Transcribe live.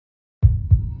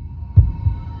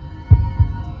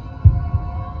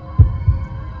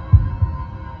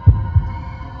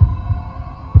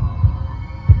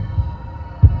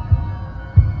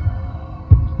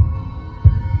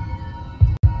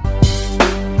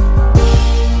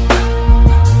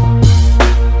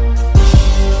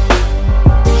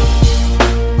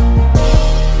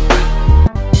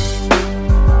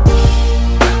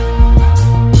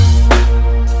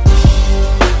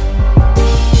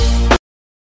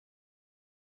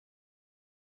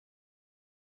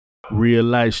Real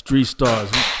life street stars.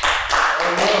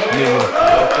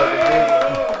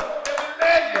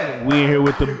 We in here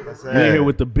with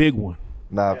the big one.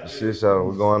 Nah, for shit show.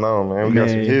 What's going on, man? We got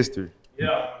some history.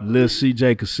 Yeah. Lil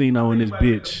CJ Casino in this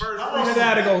bitch. First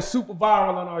freestyle to go super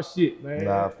viral on our shit, man.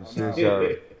 Nah, for shit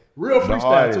show. Real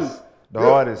freestyle too. The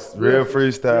hardest, real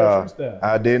freestyle.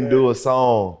 I didn't do a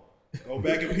song. Go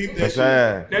back and peep That's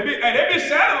that shit. That bitch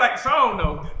sounded like a song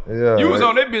though. Yeah, You was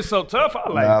on that bitch so tough. I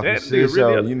like nah, that. for shit Nigga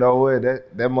show. really. You know what?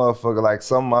 That motherfucker, like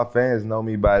some of my fans know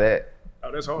me by that.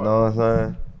 Oh, that's hard. You know what I'm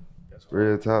saying?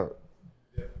 Real talk.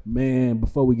 Man,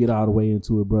 before we get all the way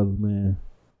into it, brothers, man,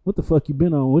 what the fuck you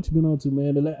been on? What you been on to,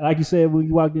 man? Like you said when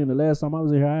you walked in the last time I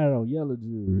was in here, I had on yellow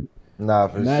jewelry. Nah,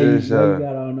 for Now shit you show.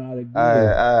 got on all the good. I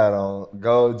had on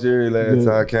gold jewelry last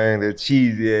time I came. That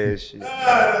cheesy ass shit. You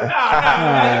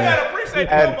gotta appreciate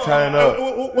I had to turn up.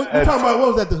 What you talking about? What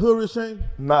was that? The hood chain?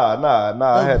 Nah.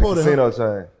 I had the before the- casino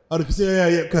chain. Oh, the casino.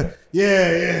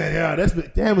 Yeah. That's been,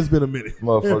 damn. It's been a minute.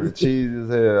 Motherfucker cheesy as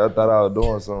hell. I thought I was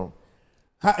doing something.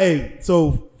 Hey,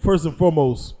 so first and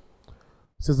foremost,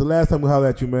 since the last time we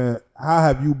hollered at you, man, how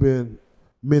have you been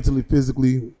mentally,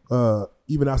 physically,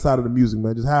 even outside of the music,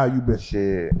 man? Just how have you been?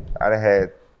 Shit, I done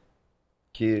had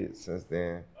kids since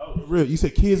then. Real? You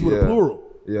said kids with a plural.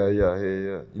 Yeah.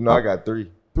 You know, I got 3.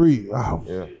 3. Wow.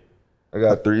 Yeah, I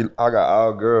got 3. I got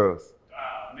all girls.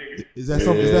 Is that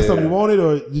something? Is that something you wanted,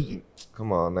 or did you?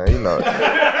 Come on now, you know,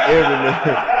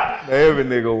 every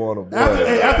nigga want a boy.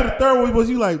 After the third one, was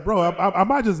you like, bro?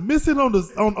 Am I just missing on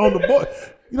the boy?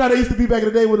 You know how they used to be back in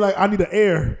the day with like, I need an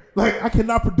air. Like I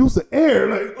cannot produce an air.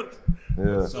 Like what?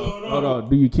 Yeah. Hold on.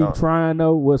 Do you keep trying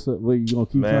though? What's up? What you gonna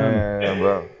keep trying? Man,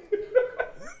 bro.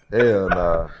 Hell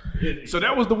nah. So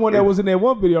that was the one that was in that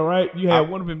one video, right? You had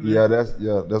one of them. Yeah, that's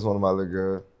one of my little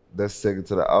girls. That's second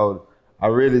to the old. I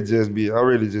really just be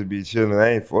chilling.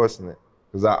 I ain't forcing it.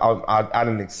 Cause I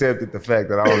didn't accept the fact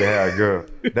that I only had a girl.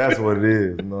 That's what it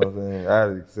is. You know what I'm saying? I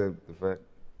didn't accept the fact.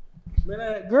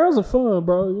 Man, girls are fun,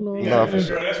 bro. You know. Nah, for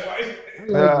sure. That's why.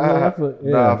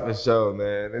 Nah, for sure,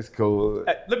 man. It's cool.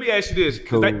 Let me ask you this. 'cause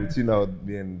Cool, but you know,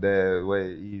 being dad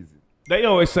way easy. They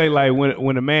always say like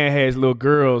when a man has little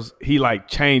girls, he like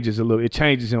changes a little. It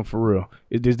changes him for real.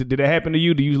 Did that happen to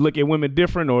you? Do you look at women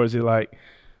different, or is it like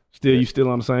you still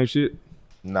on the same shit?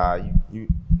 Nah,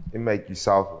 it make you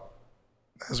softer.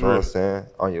 That's You know what I'm saying?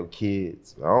 On your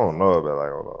kids. I don't know about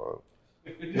like, hold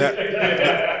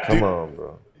on. Come on,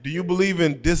 bro. Do you believe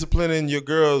in disciplining your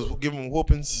girls, giving them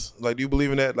whoopings? Like, do you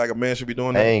believe in that? Like a man should be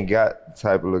doing I that? ain't got the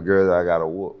type of little girl that I got to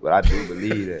whoop, but I do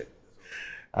believe that.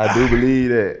 I do believe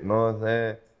that. You know what I'm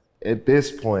saying? At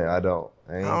this point, I don't.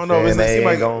 I don't know. Saying they seem ain't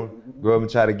like gonna go up and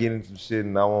try to get into some shit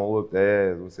and I won't whoop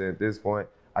their ass. I'm saying at this point,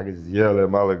 I can just yell at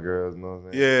my little girls. You know what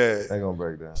I'm saying? Yeah. They gonna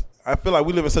break down. I feel like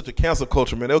we live in such a cancel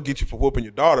culture, man. They'll get you for whooping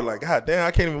your daughter. Like, God damn,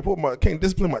 I can't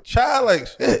discipline my child. Like,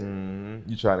 shit.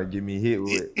 You trying to get me hit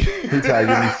with it. You trying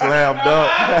to get me slammed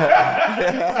up.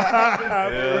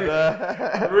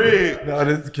 Rick. No,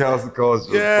 this is council culture.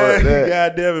 Yeah, Fuck that.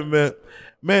 God damn it, man.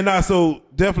 Man, nah, so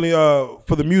definitely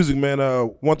for the music, man,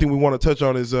 one thing we want to touch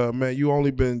on is, man, you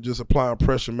only been just applying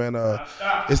pressure, man.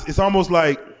 It's almost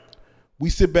like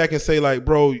we sit back and say, like,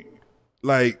 bro,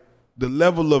 like, the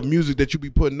level of music that you be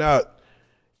putting out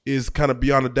is kind of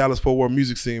beyond the Dallas-Fort Worth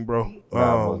music scene, bro.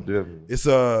 Nah, most definitely. It's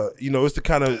it's the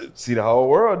kind of See the whole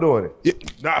world doing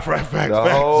it. facts. The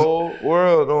whole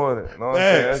world doing it. You know what I'm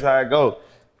saying? Facts. That's how it go.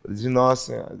 But you know what I'm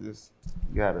saying?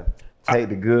 You gotta take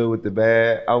the good with the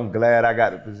bad. I'm glad I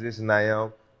got the position I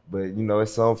am. But you know,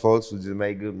 it's some folks who just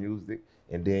make good music,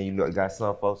 and then you know, got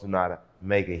some folks who know how to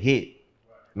make a hit. You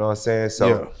know what I'm saying?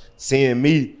 So seeing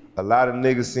me, a lot of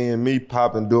niggas seeing me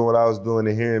pop and doing what I was doing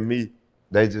and hearing me,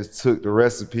 they just took the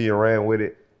recipe and ran with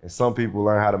it. And some people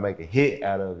learn how to make a hit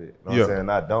out of it. You know what I'm saying?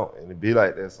 I don't. And it be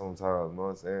like that sometimes. You know what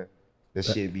I'm saying?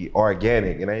 This shit be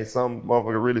organic. It ain't some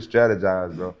motherfucker really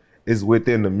strategize, bro. It's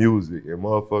within the music. And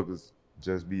motherfuckers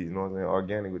just be, you know what I'm saying,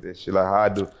 organic with that shit. Like how I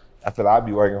do. I feel like I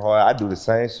be working hard. I do the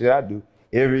same shit I do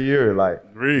every year. Like,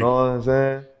 you know what I'm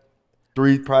saying?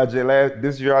 3 projects.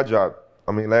 Last year I dropped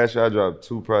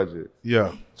 2 projects.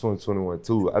 Yeah. 2021,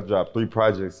 2. I dropped 3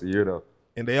 projects a year though.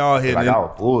 And they all hit. Like I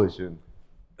was bullshitting.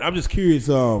 I'm just curious,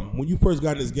 when you first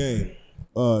got in this game,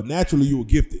 naturally you were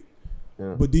gifted.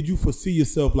 Yeah. But did you foresee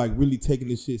yourself like really taking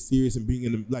this shit serious and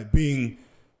being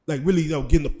really,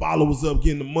 getting the followers up,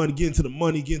 getting the money, getting to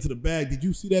the bag? Did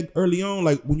you see that early on,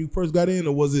 like when you first got in,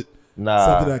 or was it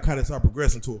something that kind of started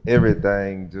progressing to?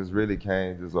 Everything just really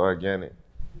came just organic.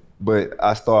 But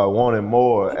I started wanting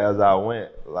more as I went.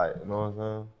 Like, you know what I'm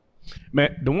saying?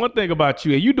 Man, the one thing about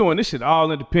you, and you doing this shit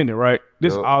all independent, right?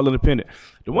 This is all independent.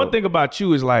 The one thing about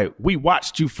you is like we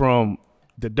watched you from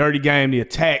the Dirty Game, the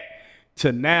Attack,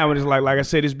 to now, and it's like I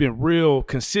said, it's been real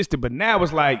consistent. But now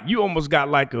it's like you almost got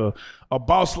like a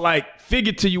boss-like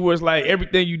figure to you, where it's like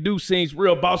everything you do seems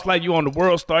real boss-like. You on the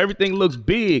World Star, everything looks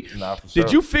big. Nah, for sure.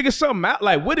 Did you figure something out?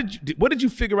 Like what did you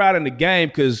figure out in the game?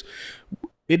 Because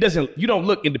you don't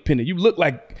look independent. You look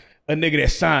like a nigga that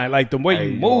signed. Like the way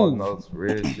you move. No, it's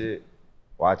real shit.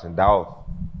 Watching Dolph.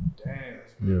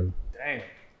 Damn.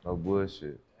 No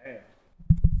bullshit.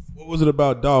 What was it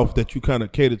about Dolph that you kind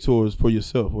of catered towards for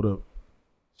yourself? What up?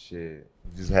 Shit.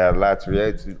 You just have a lot to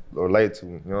relate to.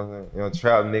 You know what I'm saying? You know,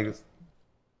 trap niggas,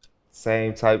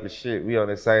 same type of shit. We on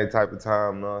the same type of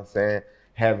time, you know what I'm saying?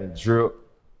 Having drip.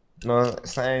 You know,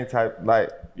 same type, like,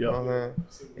 you know what I'm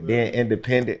saying? And being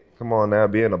independent. Come on now,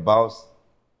 being a boss.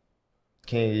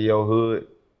 King of your hood.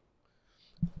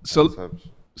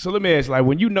 So let me ask, like,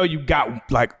 when you know you got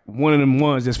like one of them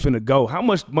ones that's finna go, how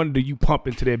much money do you pump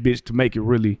into that bitch to make it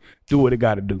really do what it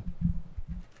got to do?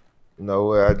 You know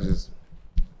what? I just,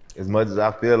 as much as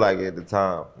I feel like at the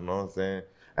time, you know what I'm saying?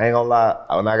 I ain't gonna lie,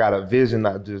 when I got a vision,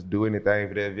 I just do anything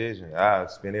for that vision. I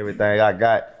spend everything I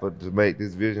got to make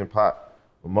this vision pop.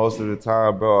 But most of the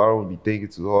time, bro, I don't be thinking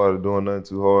too hard or doing nothing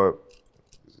too hard.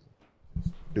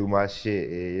 Do my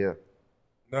shit, yeah.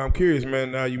 Now I'm curious,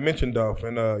 man. Now you mentioned Dolph,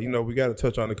 and you know we got to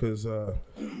touch on it because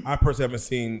I personally haven't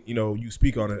seen you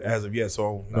speak on it as of yet.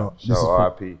 So So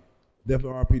RIP.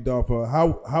 Definitely RIP Dolph.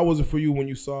 How was it for you when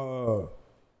you saw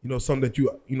something that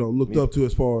you looked up to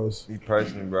as far as me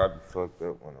personally, bro? I be fucked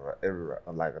up on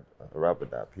a rapper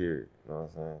die. Period. You know what I'm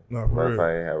saying? No, for real. If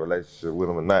I ain't have a relationship with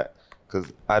him or not,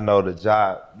 because I know the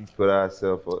job we put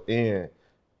ourselves in.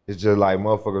 It's just like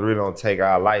motherfuckers really don't take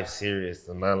our life serious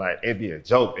and nothing. Like it be a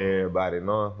joke to everybody, you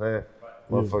know what I'm saying?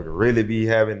 Motherfuckers really be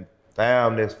having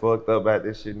families fucked up about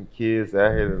this shit and kids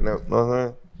out here, you know what I'm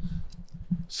saying?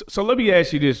 So let me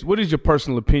ask you this. What is your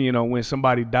personal opinion on when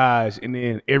somebody dies and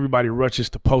then everybody rushes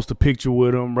to post a picture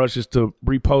with them, rushes to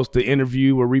repost the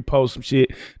interview or repost some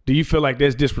shit? Do you feel like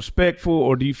that's disrespectful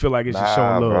or do you feel like it's just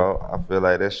showing love? Bro, I feel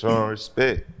like that's showing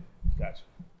respect. Gotcha.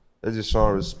 That's just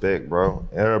showing respect, bro.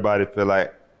 Everybody feel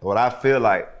like, what I feel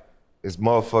like is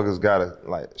motherfuckers gotta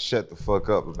like shut the fuck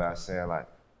up about saying like,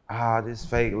 this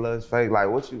fake, love's fake. Like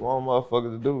what you want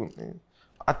motherfuckers to do, man?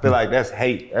 I feel like that's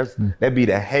hate. That be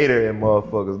the hater in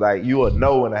motherfuckers. Like you will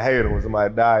know when a hater when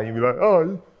somebody die and you be like,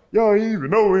 oh, y'all ain't even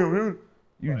know him.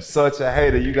 You such a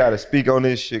hater, you gotta speak on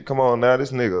this shit. Come on now,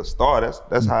 this nigga a star.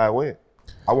 That's how it went.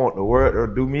 I want the world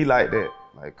to do me like that.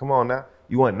 Like, come on now.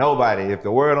 You want nobody. If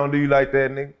the world don't do you like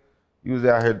that, nigga, you was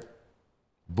out here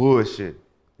bullshit.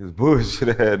 It's bullshit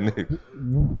ass nigga.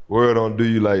 World don't do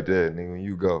you like that, nigga, when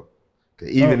you go. Cause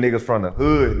even niggas from the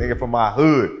hood, nigga from my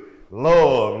hood,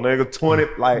 love, nigga, 20,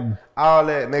 like, all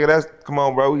that, nigga, come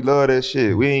on, bro, we love that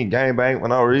shit. We ain't gangbang for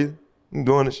no reason. We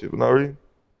doing this shit for no reason.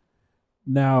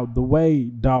 Now, the way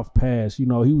Dolph passed, he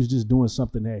was just doing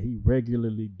something that he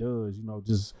regularly does,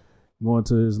 just going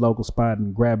to his local spot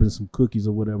and grabbing some cookies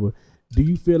or whatever. Do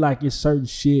you feel like it's certain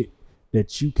shit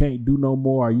that you can't do no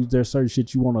more? Or is there certain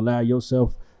shit you won't allow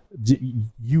yourself,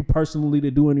 you personally,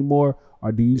 to do anymore?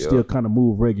 Or do you still kind of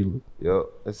move regularly? Yo,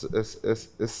 it's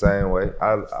the same way.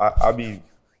 I be,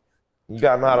 you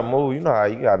gotta know how to move. You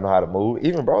gotta know how to move.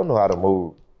 Even bro know how to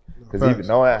move. Cause even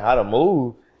knowing how to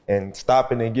move and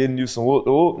stopping and getting you some whoop,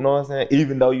 you know what I'm saying?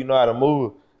 Even though you know how to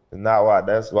move, it's not why.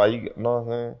 That's why you know what I'm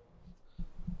saying?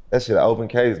 That shit an open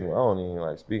case, man. I don't even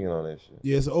like speaking on that shit.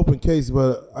 Yeah, it's an open case,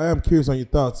 but I am curious on your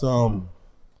thoughts. They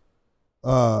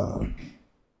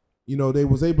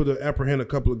was able to apprehend a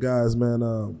couple of guys,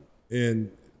 man.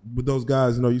 And with those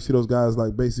guys, you see those guys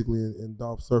like basically in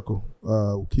Dolph's circle,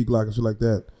 Key Glock and shit like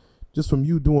that. Just from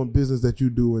you doing business that you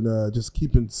do and just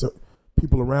keeping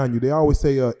people around you. They always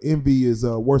say envy is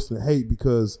worse than hate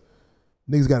because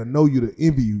niggas got to know you to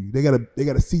envy you. They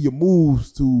gotta see your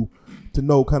moves to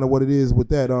know kind of what it is with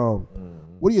that.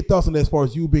 What are your thoughts on that as far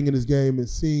as you being in this game and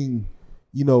seeing,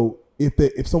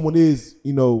 if someone is,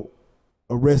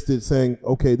 arrested saying,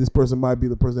 okay, this person might be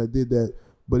the person that did that,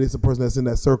 but it's a person that's in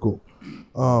that circle.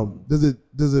 Does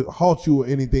it halt you or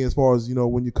anything as far as,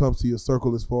 when it comes to your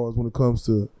circle, as far as when it comes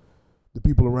to the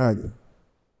people around you?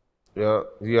 Yeah,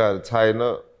 you gotta tighten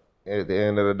up at the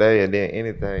end of the day, and then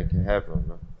anything can happen,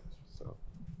 man.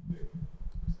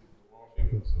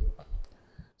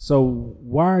 So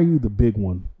why are you the big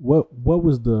one? What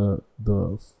was the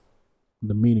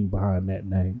meaning behind that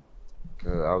name?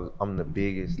 Cause I'm the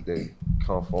biggest that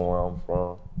come from where I'm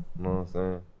from. You know what I'm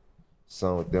saying?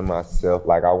 So within myself,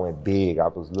 like I went big. I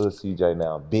was little CJ,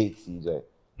 now I'm big CJ.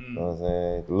 You know what I'm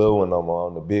saying? The little one no more,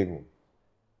 I'm the big one.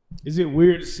 Is it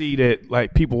weird to see that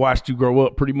like people watched you grow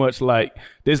up pretty much like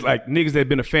there's like niggas that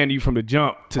been a fan of you from the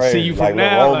jump to see you from like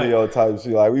now? Romeo type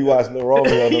shit. Like we watched Lil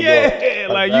Romeo. Yeah,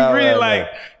 like you really like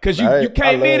because you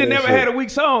came in and never shit. had a weak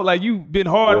song. Like you've been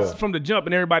hard from the jump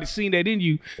and everybody seen that in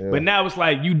you. Yeah. But now it's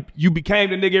like you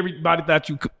became the nigga everybody thought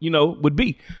you know would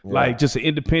be. Like just an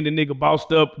independent nigga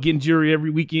bossed up, getting jury every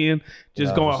weekend,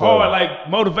 just going hard like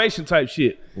motivation type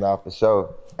shit. Nah, for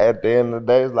sure. At the end of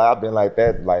the day, it's like I've been like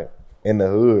that, like in the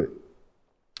hood.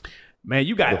 Man,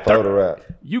 you got Before the rap.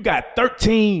 you got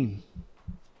 13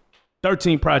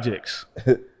 projects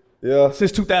Yeah.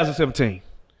 since 2017.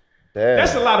 Damn.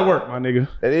 That's a lot of work, my nigga.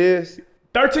 It is.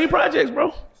 13 projects,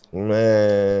 bro.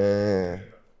 Man.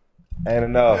 Ain't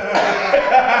enough.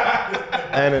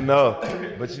 Ain't enough.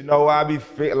 But you know why I be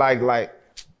like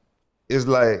it's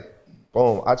like,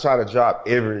 boom, I try to drop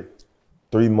every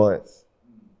 3 months.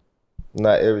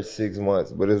 Not every 6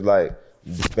 months, but it's like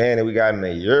the span that we got in a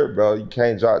year, bro, you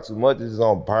can't drop too much, it's just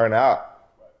gonna burn out.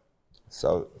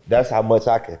 So that's how much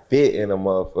I can fit in a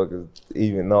motherfucker,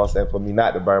 even know what I'm saying, for me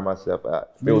not to burn myself out.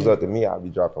 If it was up to me, I'd be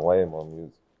dropping way more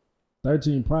music.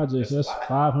 13 projects, that's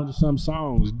 500 some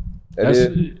songs. That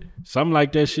is. Something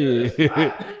like that shit.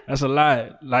 That's a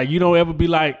lot. Like you don't ever be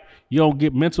like, you don't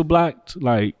get mental blocked,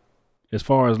 like as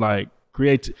far as like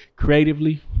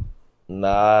creatively.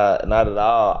 Nah, not at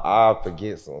all. I'll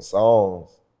forget some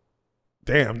songs.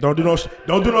 Damn, don't do no shows.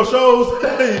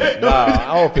 Nah,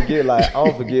 I don't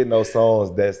forget no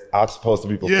songs that's I'm supposed to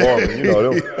be performing. You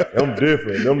know, them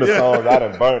different. Them the songs I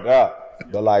done burnt out.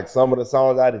 But like some of the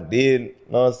songs I done did, you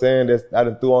know what I'm saying, that I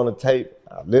done threw on the tape,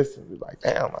 I listened, be like,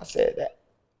 damn, I said that.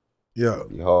 Yeah. It'd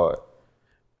be hard.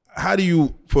 How do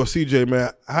you, for CJ,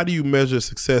 man, how do you measure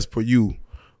success for you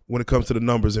when it comes to the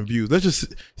numbers and views? Let's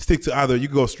just stick to either you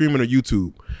can go streaming or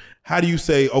YouTube. How do you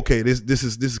say, okay, this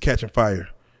is catching fire?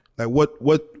 Like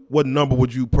what number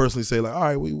would you personally say, like, all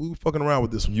right, we fucking around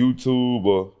with this one? YouTube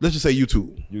or Let's just say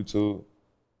YouTube. YouTube.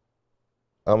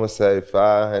 I'm gonna say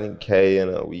 500K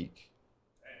in a week.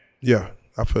 Yeah,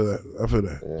 I feel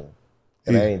that. Yeah.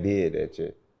 And I ain't did that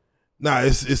yet. Nah,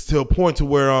 it's to a point to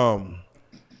where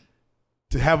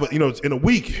to have in a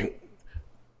week,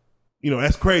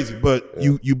 that's crazy. But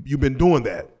you've been doing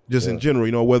that just in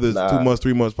general, whether it's 2 months,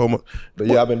 3 months, 4 months. But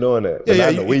yeah, I've been doing that. But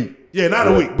not in a week. Yeah, not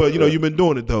a week, but you've been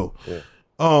doing it though. Yeah.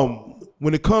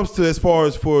 When it comes to as far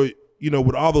as for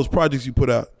with all those projects you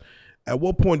put out, at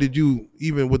what point did you,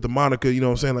 even with the moniker, what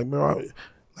I'm saying, like, man,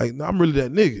 I'm really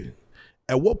that nigga.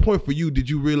 At what point for you did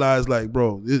you realize, like,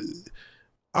 bro,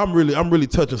 I'm really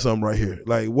touching something right here?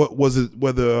 Like, what was it?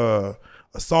 Whether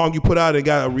a song you put out and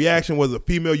got a reaction, was it a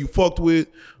female you fucked with?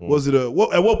 Was it at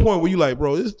what point were you like,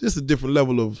 bro, this a different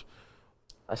level of?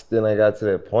 I still ain't got to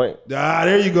that point. Ah,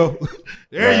 there you go.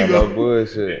 You go. No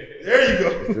bullshit. There you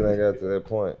go. Still ain't got to that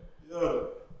point.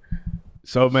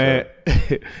 So man,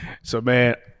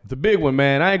 the big one,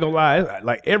 man, I ain't gonna lie.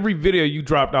 Like every video you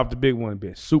dropped off the big one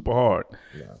been super hard.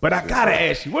 But I gotta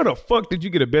ask you, where the fuck did you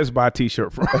get a Best Buy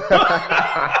t-shirt from?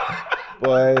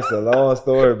 Boy, it's a long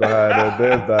story behind that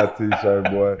Best Buy t-shirt,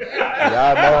 boy.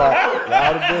 Y'all know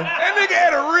y'all been. That nigga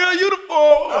had a real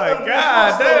uniform. Like,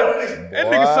 God damn. That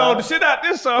nigga sold the shit out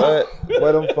this song.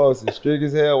 But them folks is strict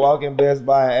as hell. Walk in Best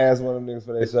Buy and ask one of them niggas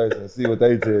for their shirts and see what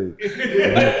they tell you.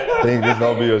 Think this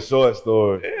gonna be a short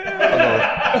story.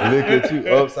 I'm gonna look at you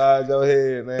upside your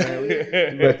head, man. We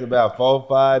went to about 4 or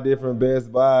 5 different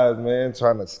Best Buys, man,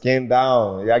 trying to skin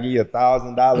down. Y'all give you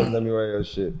 $1,000, let me wear your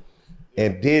shit.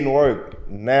 And didn't work.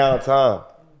 Now time.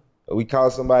 We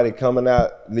caught somebody coming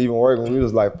out, leaving work, and we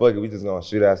was like, fuck it, we just gonna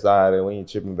shoot outside and we ain't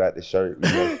tripping about the shirt. We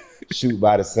gonna shoot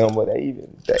by the symbol. They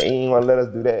ain't wanna let us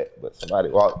do that. But somebody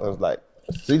walked and was like,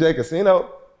 CJ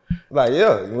Casino? Like,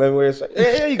 yeah, you let me wear a shirt.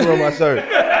 Yeah, you can wear my shirt.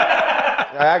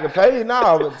 I can pay you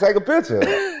now, but take a picture.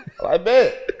 I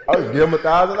bet. I was give him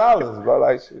 $1,000, bro.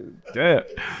 Like, shit. Damn.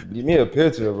 Give me a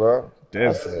picture, bro.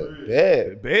 I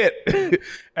said, bet. Hey,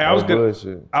 I was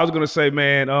gonna say,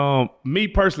 man, me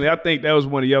personally, I think that was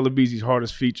one of Yella Beezy's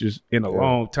hardest features in a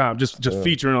long time. Just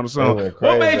featuring on the song.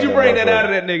 What made you bring that out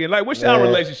of that nigga? Like, what's y'all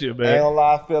relationship, man? I ain't gonna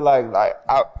lie, I feel like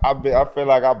I feel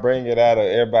like I bring it out of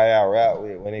everybody I rap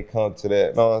with when it comes to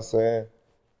that. You know what I'm saying?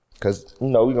 Cause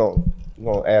we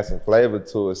gonna add some flavor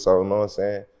to it. So you know what I'm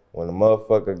saying? When the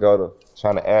motherfucker go to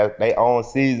trying to add their own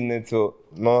seasoning to,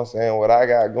 you know what I'm saying, what I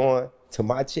got going to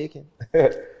my chicken. You know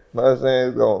what I'm saying?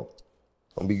 It's gonna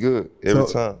be good every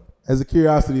time. As a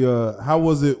curiosity, how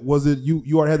was it? Was it you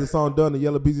already had the song done and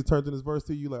Yella Beezy turned in his verse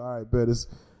to you? Like, all right, bet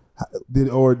did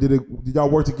y'all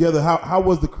work together? How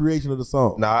was the creation of the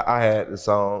song? Nah, I had the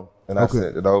song and I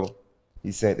sent it over.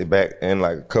 He sent it back in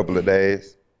like a couple of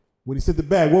days. When he sent it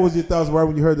back, what was your thoughts right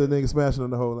when you heard the nigga smashing on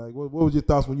the hole? Like, what was your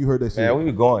thoughts when you heard that shit? Man, we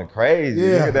were going crazy.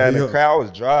 Yeah, Nigga, that the crowd was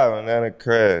driving, and it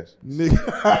crashed. Speaking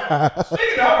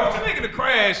of the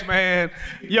crash, man,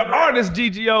 your artist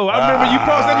GGO. I remember you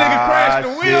posted that nigga crash the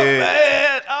wheel, shit.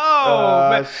 man. Oh,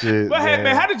 man. Shit, What happened,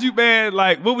 man? How did you, man?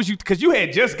 Like, what was you? Because you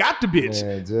had just got the bitch.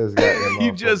 Man, just got that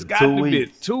You just motherfucker. got 2 the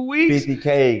weeks. bitch. 2 weeks.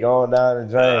 50K going down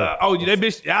the drain. Oh, that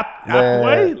bitch out the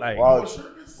way? Like,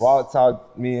 Walt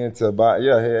talked me into buying,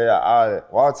 all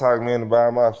that. Walt talked me into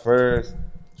buying my first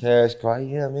cash car.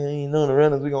 Yeah, man, you know the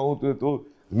rentals, we gonna do.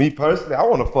 Me personally, I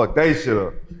wanna fuck they shit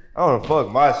up. I wanna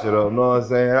fuck my shit up, you know what I'm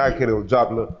saying? I could've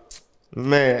dropped a little,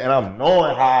 man, and I'm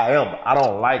knowing how I am. I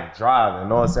don't like driving, you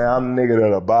know what I'm saying? I'm the nigga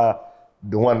that'll buy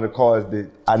one of the cars that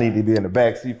I need to be in the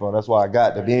back seat for. That's why I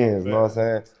got the Benz, you know what I'm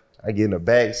saying? I get in the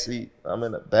back seat, I'm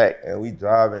in the back, and we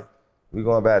driving. We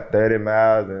going about 30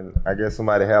 miles, and I guess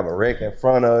somebody have a wreck in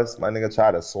front of us. My nigga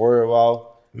tried to swerve off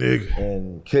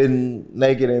and couldn't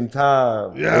make it in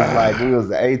time. Yeah. It's like we was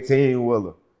the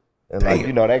 18-wheeler. And like,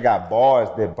 you know, they got bars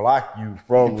that block you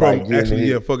from like getting actually, hit.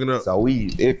 yeah, fucking up. So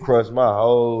it crushed my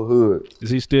whole hood. Is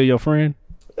he still your friend?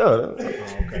 Yeah.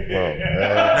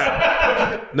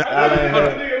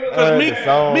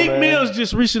 Because Meek Mills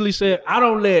just recently said, I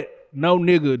don't let no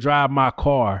nigga drive my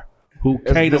car who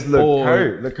can't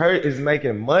afford. Kurt is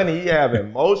making money. He have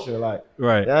emotion. Like,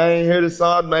 Right. I ain't hear the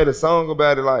song, made a song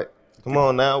about it. Like, come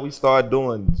on now, we start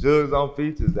doing jugs on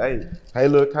features. Hey,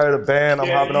 look, Kurt, a band, I'm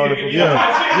hopping on it for free.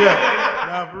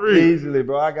 Nah, for real. Easily,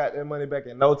 bro. I got that money back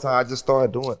in no time. I just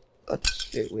started doing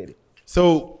shit with it.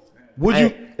 So, would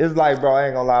you? It's like, bro, I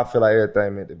ain't gonna lie, I feel like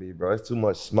everything meant to be, bro. It's too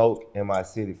much smoke in my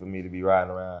city for me to be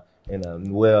riding around in a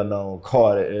well-known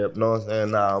car that, you know what I'm saying?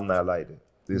 Nah, I'm not like that.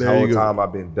 This There whole you go. time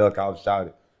I've been duck out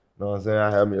shouted. You know what I'm saying? I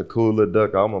have me a cool little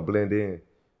duck. I'm gonna blend in.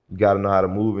 You gotta know how to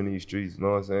move in these streets. You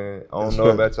know what I'm saying? I don't know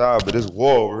about y'all, but this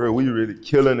war over here, we really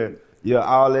killing it. Yeah,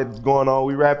 all that's going on,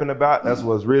 we rapping about, that's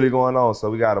what's really going on. So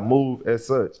we gotta move as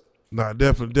such. Nah,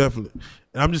 definitely.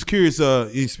 And I'm just curious.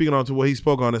 He's speaking on to what he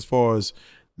spoke on as far as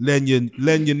letting your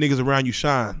niggas around you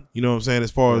shine. You know what I'm saying?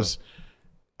 As far as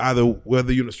either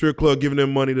whether you're in a strip club giving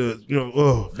them money to,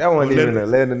 That wasn't even a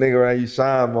letting the nigga around you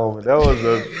shine moment. That was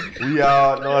we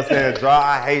all, you know what I'm saying,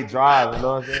 I hate driving, you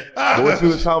know what I'm saying? But what you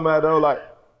was talking about though, like,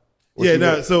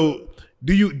 so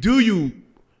do you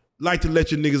like to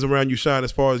let your niggas around you shine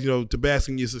as far as, to bask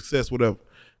in your success, whatever?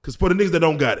 Because for the niggas that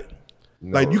don't got it,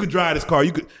 like you could drive this car,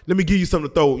 let me give you something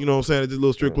to throw, you know what I'm saying, at this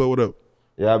little strip club, whatever.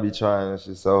 Yeah, I be trying that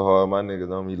shit so hard. My niggas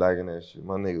don't be liking that shit.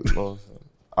 My niggas, you know what I'm saying?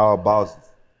 All bosses.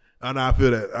 I know, I feel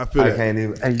that. I can't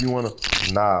even, hey, you wanna?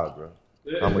 Nah, bro.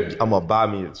 I'm gonna buy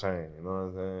me a chain, you know what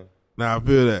I'm saying? Nah, I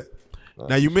feel that.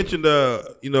 Now you mentioned,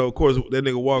 of course, that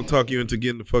nigga Walk talk you into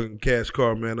getting the fucking cash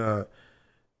car, man.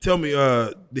 Tell me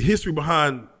the history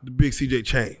behind the Big CJ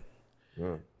chain.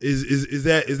 Yeah. Is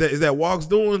that Walk's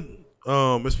doing?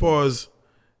 As far as,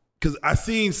 cause I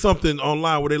seen something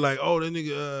online where they like, oh, that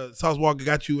nigga Sauce Walker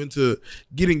got you into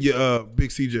getting your Big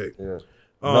CJ. Yeah.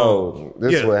 No,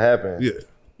 this is what happened. Yeah.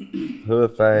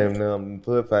 Hood fame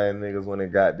niggas when they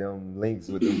got them links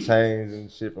with them chains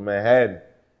and shit from Manhattan,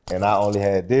 and I only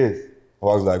had this. I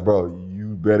was like, bro,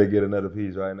 you better get another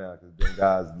piece right now, cause them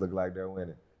guys look like they're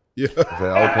winning. Yeah. I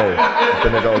said, okay,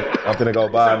 I'm finna go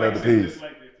buy another piece.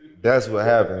 That's what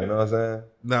happened, you know what I'm saying?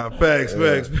 Nah, facts.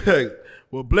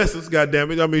 Well, blessings,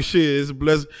 goddammit. I mean, shit, it's a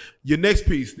blessing. Your next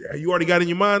piece, you already got in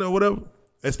your mind or whatever?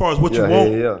 As far as what you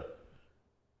want? Yeah.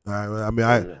 All right, well, I mean,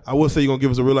 I will say you're gonna give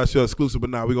us a Real Life Show exclusive,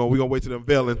 but nah, we're gonna wait till the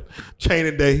unveiling,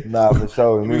 chaining day. Nah, for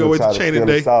sure. We gonna wait till chaining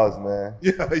day. Sauce, man.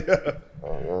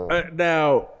 Yeah.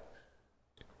 Now,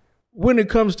 when it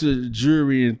comes to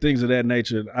jewelry and things of that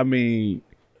nature, I mean,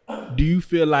 do you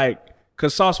feel like,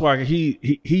 cause Sauce Walker,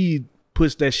 he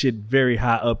puts that shit very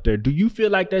high up there. Do you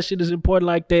feel like that shit is important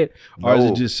like that, or is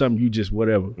it just something you just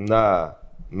whatever? Nah,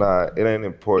 it ain't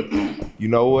important. You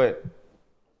know what?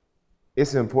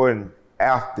 It's important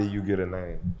after you get a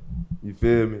name. You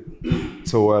feel me?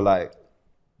 To where like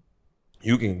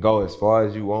you can go as far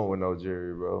as you want with no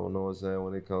jewelry, bro. You know what I'm saying?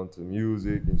 When it comes to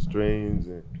music and streams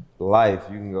and life,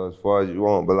 you can go as far as you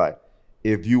want. But like,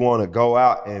 if you want to go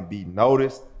out and be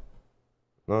noticed,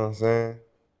 you know what I'm saying?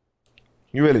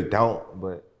 You really don't,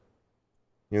 but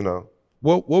you know.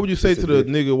 What would you say to the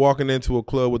nigga walking into a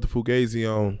club with the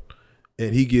Fugazi on,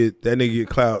 and that nigga get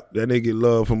clout, that nigga get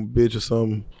love from a bitch or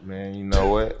something? Man, you know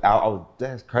what?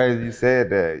 That's crazy you said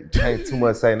that. You can't too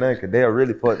much say nothing, cause they'll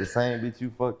really fuck the same bitch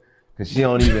you fuck, cause she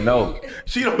don't even know.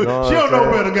 She don't know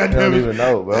better, goddamn it. She don't even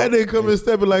know, bro. That nigga coming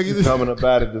stepping like she coming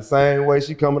about it the same way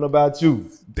she coming about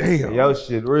you. Damn. And your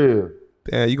shit real.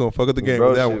 Damn, you gonna fuck up the game Bro,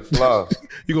 with that shit one. flaw.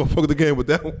 You gonna fuck up the game with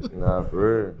that one. Nah,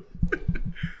 for real.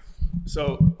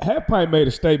 So Half Pint made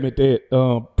a statement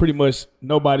that pretty much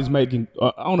nobody's making.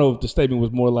 I don't know if the statement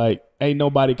was more like, "Ain't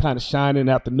nobody kind of shining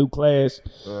out the new class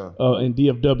in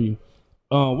DFW."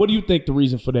 What do you think the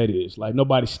reason for that is? Like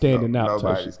nobody's standing out.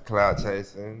 Nobody's clout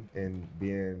chasing and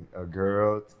being a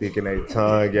girl, sticking their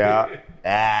tongue out,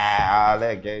 all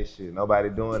that gay shit. Nobody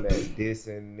doing that,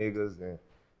 dissing niggas and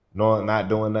not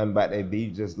doing nothing about their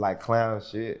beef, just like clown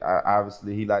shit.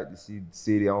 Obviously, he like to see the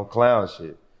city on clown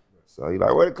shit. So he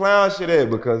like, where the clown shit at?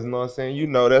 Because, you know what I'm saying, you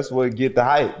know that's what get the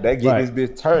hype. That get this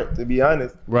bitch turned, to be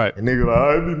honest. Right. And niggas like,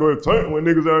 I be more turned when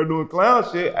niggas are doing clown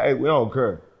shit. Hey, we don't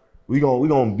care. We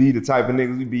gonna be the type of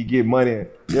niggas we be get money in.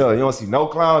 Yeah, you don't see no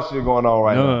clown shit going on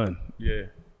right now. None. Yeah.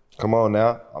 Come on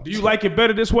now. Do you like it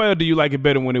better this way, or do you like it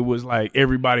better when it was like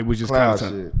everybody was just clown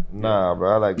kind of shit? Nah,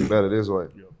 bro, I like it better this way.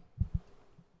 Yeah.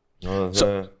 You know what I'm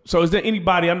saying? So is there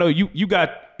anybody, I know you got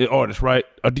an artist, right?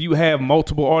 Or do you have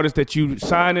multiple artists that you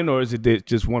signing, or is it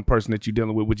just one person that you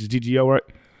dealing with, which is GGO, right?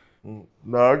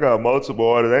 No, I got multiple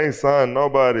artists. I ain't signed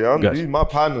nobody. These my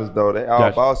partners though. They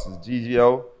all bosses.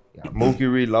 GGO, got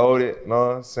Mookie Reloaded. You know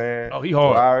what I'm saying? Oh, he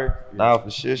hard. Nah, for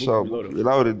shit show.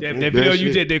 Reloaded. That video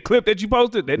you did, that clip that you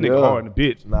posted, that nigga hard in the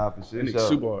bitch. Nah, for shit that show. Nigga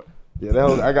super hard. Yeah,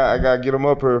 I got to get him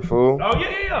up here, fool. Oh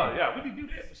yeah. We can do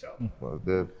that for sure. Well,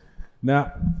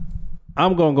 Now,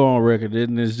 I'm gonna go on record,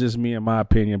 and it's just me and my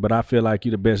opinion, but I feel like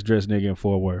you the best dressed nigga in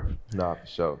Fort Worth. Nah, for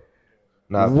sure.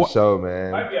 Nah, for sure,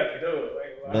 man. Might be out the door.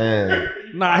 Man.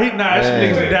 Nah,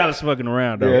 niggas in Dallas fucking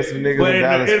around though. Yeah, some niggas in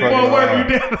Dallas fucking Fort Worth,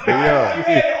 around. you down.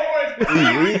 Yeah.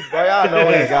 Boy, y'all know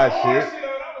he ain't got shit.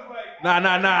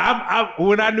 Nah.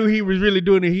 When I knew he was really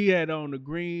doing it, he had on the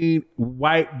green,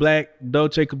 white, black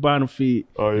Dolce & Gabbana feet,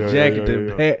 jacket,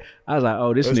 the hat. I was like,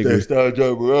 oh, this nigga. That style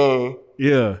joke, bro.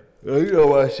 Yeah. You know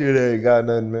why shit ain't got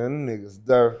nothing, man. Them niggas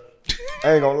dirt.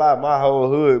 I ain't gonna lie, my whole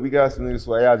hood, we got some niggas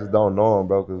where I just don't know them,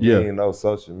 bro, because we ain't no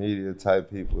social media type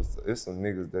people. It's some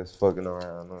niggas that's fucking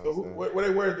around. So what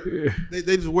they wear? They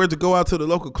just wear to go out to the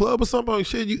local club or something? Like,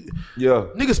 shit,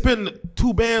 niggas spending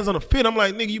 2 bands on a fit. I'm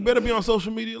like, nigga, you better be on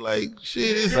social media. Like,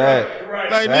 shit, it's like,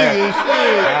 nigga, shit.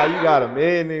 Nah, you got a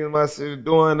million niggas in my city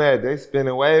doing that. They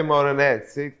spending way more than that.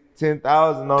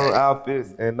 10,000 on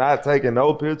outfits and not taking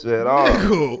no picture at all.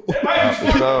 Nah,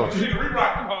 for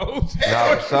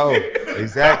sure.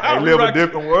 Exactly. They live a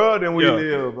different world than we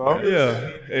live, bro.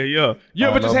 Yeah. You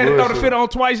ever just had to throw the fit on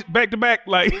twice back to back?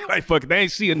 Like fuck it, they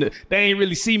ain't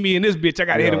really see me in this bitch. I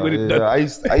gotta hit it with it. Yeah. I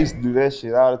used to do that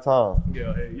shit all the time.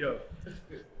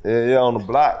 Yeah, on the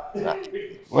block.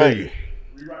 Wait.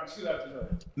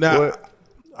 Now,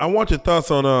 I want your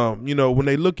thoughts on when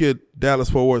they look at Dallas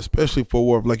Fort Worth, especially Fort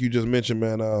Worth, like you just mentioned,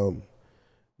 man.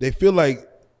 They feel like,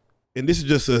 and this is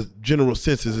just a general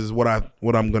census, is what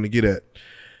I'm gonna get at,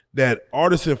 that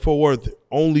artists in Fort Worth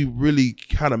only really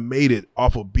kind of made it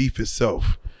off of beef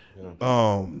itself.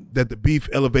 That the beef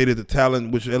elevated the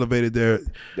talent, which elevated their.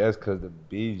 That's because the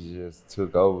beef just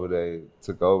took over this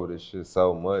shit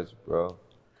so much, bro.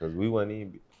 Because we wasn't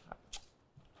even.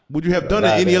 Would you have done it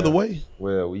any other way?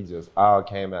 Well, we just all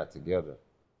came out together.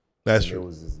 That's true. It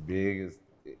was as big as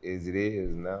it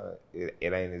is now. It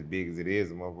ain't as big as it is.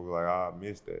 The motherfucker like, oh, I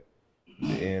missed that. At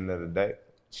the end of the day,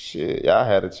 shit, y'all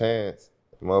had a chance.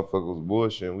 The motherfucker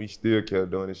was bullshitting. We still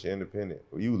kept doing this shit independent.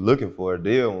 You was looking for a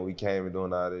deal when we came and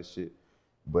doing all this shit.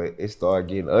 But it started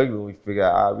getting ugly when we figured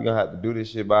out, we gonna have to do this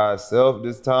shit by ourselves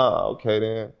this time. Okay,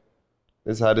 then.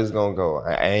 This is how this gonna go.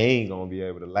 I ain't gonna be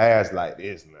able to last like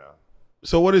this now.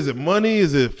 So what is it? Money?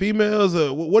 Is it females?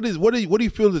 What do you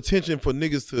feel the tension for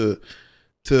niggas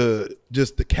to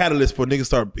just the catalyst for niggas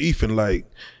start beefing? Like,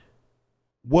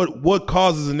 what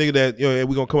causes a nigga that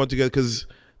we gonna come up together? Because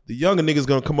the younger niggas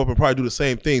gonna come up and probably do the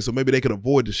same thing, so maybe they could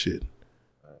avoid the shit.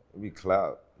 It be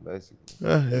clout, basically.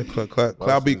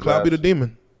 Clout be the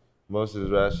demon. Most of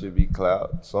this rap shit be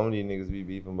clout. Some of these niggas be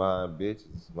beefing behind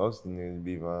bitches. Most of the niggas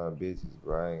be behind bitches,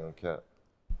 bro. I ain't gonna cap.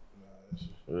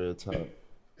 Real talk.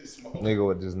 Nigga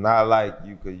would just not like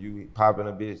you because you popping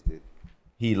a bitch that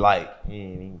he like.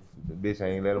 The bitch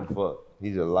ain't let him fuck.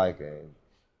 He just like her. And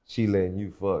she letting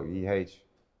you fuck. He hates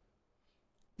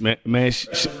you. Man,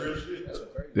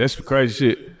 that's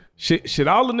crazy shit. Shit,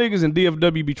 all the niggas in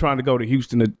DFW be trying to go to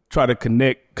Houston to try to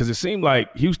connect because it seemed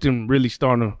like Houston really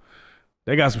starting to.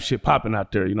 They got some shit popping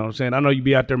out there, you know what I'm saying? I know you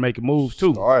be out there making moves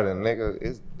too. Starting,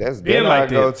 nigga. That's been our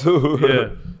go-to. Yeah.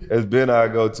 It's been our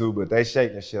go-to, but they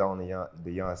shaking shit on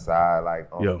the young side, like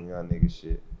on the young nigga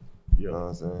shit. You know what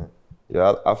I'm saying?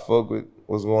 Yeah, I fuck with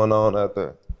what's going on out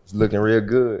there. It's looking real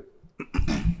good.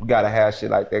 We gotta have shit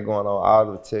like that going on all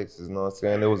over Texas, you know what I'm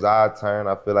saying? It was our turn.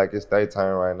 I feel like it's their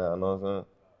turn right now, you know what I'm saying?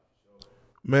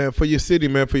 Man, for your city,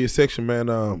 man, for your section, man,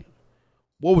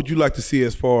 what would you like to see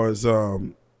as far as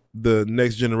the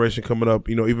next generation coming up,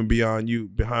 you know, even behind you.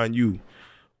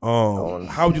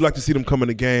 How would you like to see them come in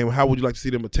the game? How would you like to see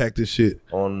them attack this shit?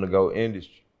 On the go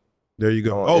industry. There you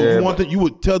go. On you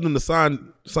would tell them to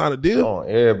sign a deal? On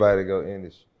everybody go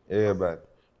industry. Everybody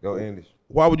go industry.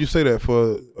 Why would you say that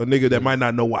for a nigga that might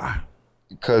not know why?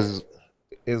 Because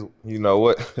it's, you know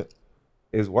what,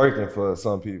 it's working for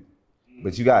some people,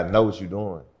 but you gotta know what you're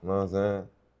doing. You know what I'm saying?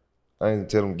 I ain't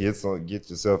tell them get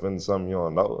yourself into something you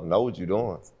don't know. Know what you're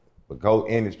doing, but go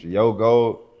industry. Your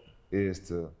goal is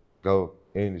to go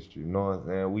industry. You know what I'm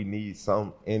saying? We need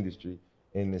some industry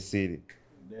in the city.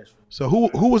 So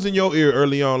who was in your ear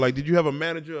early on? Like, did you have a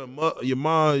manager, your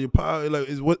mom, your pa? Like,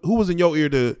 who was in your ear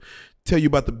to tell you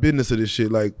about the business of this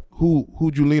shit? Like,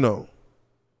 who'd you lean on?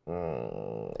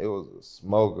 It was a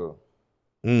smoker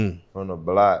from the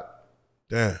block.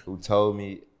 Damn. Who told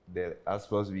me that I was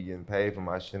supposed to be getting paid for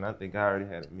my shit. And I think I already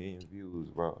had 1 million views,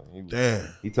 bro. Damn.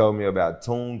 He told me about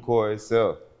TuneCore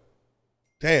itself.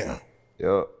 Damn.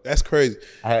 Yep. That's crazy.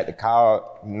 I had to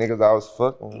call niggas I was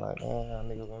fucking. Like, man,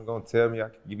 niggas weren't gonna tell me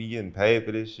you be getting paid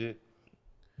for this shit.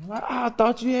 I'm like, I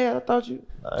thought you. I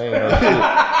ain't know shit.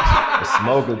 A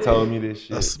smoker told me this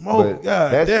shit. A smoke, but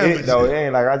God that's damn it, though. It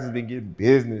ain't like I just been getting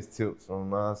business tips from,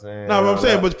 you know what I'm saying? No, what I'm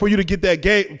saying, but for you to get that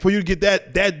game, for you to get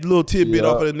that little tidbit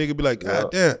off of that nigga, be like,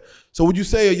 God damn. So would you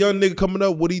say a young nigga coming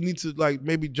up, would he need to like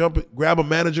maybe grab a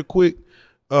manager quick,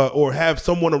 or have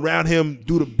someone around him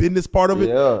do the business part of it?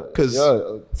 A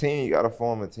team, you gotta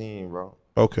form a team, bro.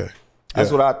 Okay. That's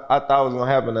what I thought was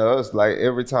gonna happen to us. Like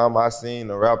every time I seen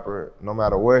a rapper, no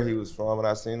matter where he was from, and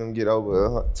I seen him get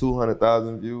over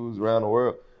 200,000 views around the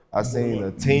world, I seen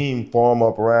a team form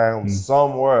up around him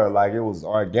somewhere. Like it was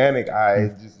organic.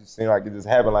 It just seemed like it just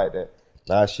happened like that.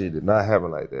 Nah, shit did not happen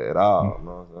like that at all. You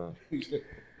know what I'm saying?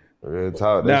 Real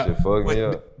talk, that shit fucked me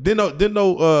up. Didn't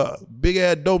no big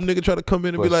ass dope nigga try to come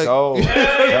in and be like,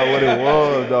 that's what it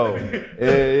was though.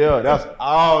 Yeah, that's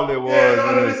all it was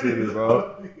in the city,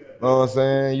 bro. You know what I'm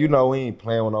saying? You know we ain't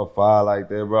playing with no fire like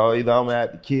that, bro. Either I'm gonna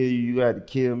have to kill you, you have to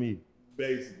kill me.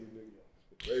 Basically,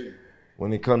 nigga.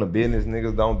 When it come to business,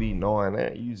 niggas don't be knowing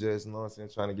that. You just, you know what I'm saying,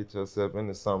 trying to get yourself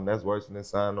into something that's worse than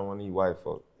signing on these white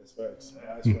folks. That's facts.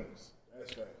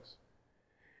 That's facts.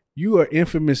 You are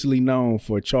infamously known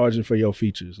for charging for your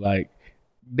features. Like,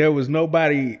 there was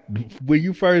nobody when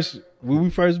we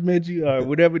first met you or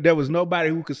whatever. There was nobody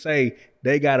who could say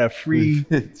they got a free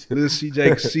Lil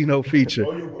CJ Casino feature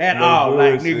at all.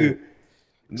 Like, nigga.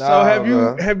 So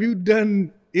have you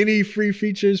done any free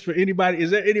features for anybody?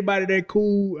 Is there anybody that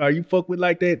cool? Are you fuck with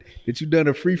like that you done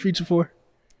a free feature for?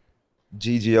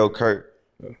 GGO Kirk.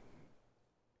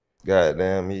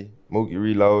 Goddamn me. Mookie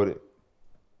Reloaded.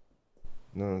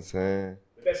 You know what I'm saying?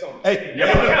 The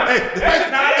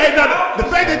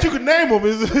fact that you could name them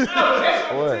is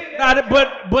what? Nah,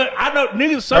 but I know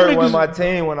niggas. Some Kirk niggas. when my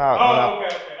team went out.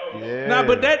 Okay. Yeah. Nah,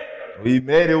 but that. We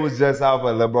met, it was just off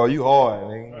of like, bro, you hard,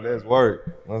 nigga. Let's work.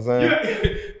 You know what I'm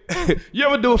saying? You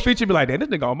ever do a feature and be like, damn, this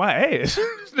nigga on my ass.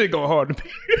 This nigga going hard to be.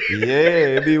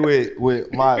 Yeah, it be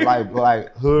with my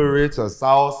like Hood Rich or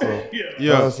Sauce or you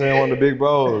know what I'm saying, one of the big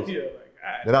bros.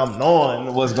 That I'm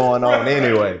knowing what's going on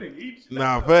anyway.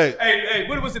 Nah, fact. Hey,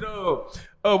 what was it? What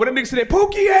that nigga said, that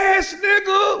pookie ass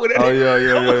nigga.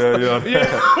 Yeah.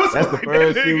 That's the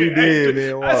first thing we did,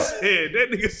 man. I said,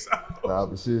 that nigga Sauce. Nah,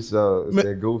 but shit, so it's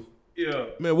that goof. Yeah.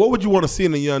 Man, what would you want to see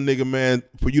in a young nigga, man,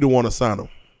 for you to want to sign him?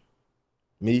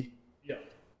 Me? Yeah.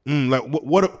 Like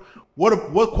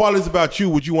what qualities about you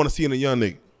would you want to see in a young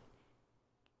nigga?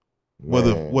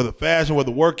 Whether fashion,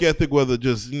 whether work ethic, whether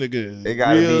just nigga. It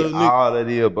gotta be all of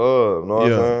the above. You know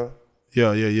what I'm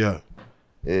saying?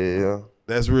 Yeah.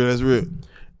 That's real.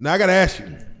 Now I gotta ask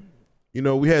you. You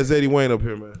know, we had Zadie Wayne up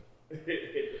here, man.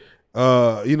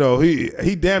 You know,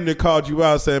 he damn near called you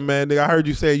out saying, man, nigga, I heard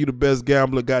you saying you the best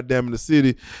gambler, goddamn, in the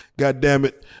city. Goddamn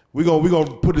it. We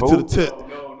gonna put it to the tip.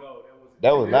 No.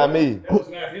 That was not me. That was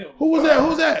not him. Who was that?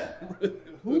 Who's that?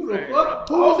 Who the fuck?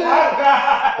 Who was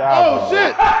that? Oh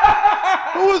shit.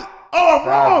 Who was I'm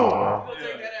wrong.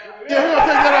 Yeah, we're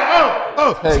gonna take that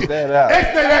out. Take that out.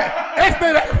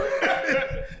 Explain that.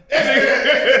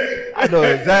 I know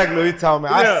exactly what he's talking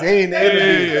about. I seen the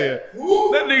interview.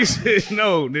 That nigga said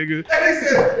no, nigga.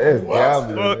 That's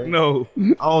gambling. Fuck man. no.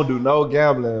 I don't do no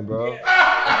gambling, bro.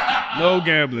 No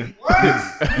gambling.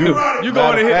 You going Matter to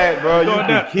of hit, fact, bro, you going can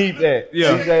down. keep that.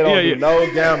 Yeah. CJ don't do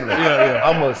no gambling. Yeah.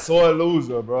 I'm a sore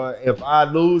loser, bro. If I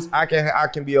lose, I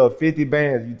can be up 50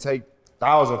 bands. You take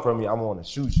 1,000 from me, I'm gonna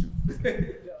shoot you.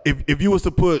 If you was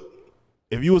to put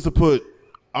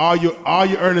all your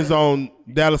earnings on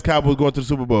Dallas Cowboys going to the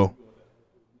Super Bowl.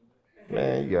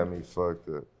 Man, you got me fucked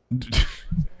up.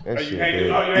 That shit You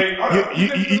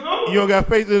dead. You don't got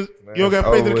faith in Man, you don't got it's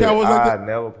faith in over the Cowboys with. like I that?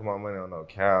 never put my money on no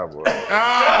Cowboys.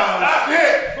 Ah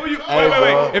shit! Wait.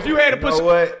 bro, If you had to you put know some,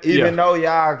 what? Even Yeah. though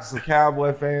y'all some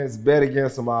Cowboy fans, bet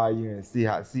against them all year and see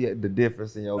the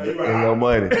difference in your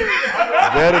money.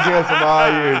 Bet against them all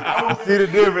year and see the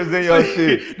difference in your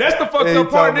shit. that's the fucked Yeah, you up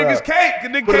part. talking Niggas about-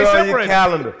 can't. Niggas Put it can't on your separate.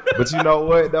 calendar. But you know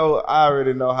what though? I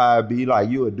already know how it be. Like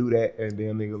you would do that, and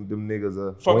then them niggas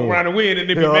are Fuck win. around and win, and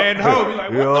then be Yeah. mad and hoe. Be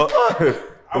like, what the fuck?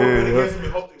 I would bet Yeah. against them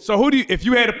and hope they So who do you? If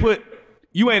you had to put,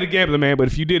 you ain't a gambler, man. But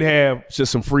if you did have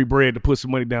just some free bread to put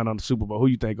some money down on the Super Bowl, who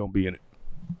you think gonna be in it?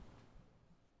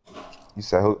 You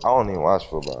say who? I don't even watch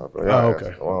football, bro. Oh,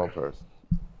 okay. Wrong person.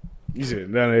 You said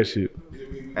none of that shit.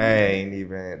 That ain't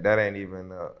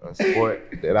even a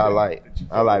sport that I like.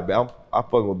 I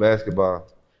fuck with basketball.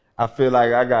 I feel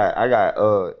like I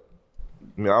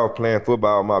was playing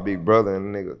football with my big brother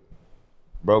and the nigga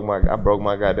I broke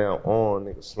my goddamn arm,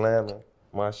 nigga slamming.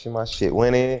 My shit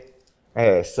went in. I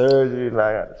had surgery, like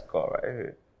I got this scar right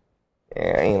here.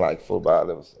 And I ain't like football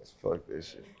ever since. Fuck this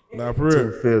shit. Nah, for Too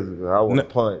real. physical. I want to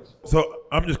punch. So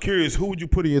I'm just curious, who would you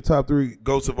put in your top 3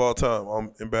 GOATs of all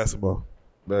time in basketball?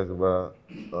 Basketball.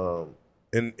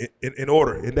 In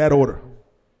order, in that order.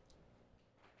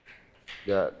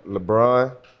 Got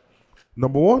LeBron.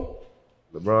 Number 1?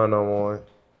 LeBron number 1.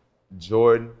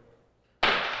 Jordan.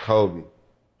 Kobe.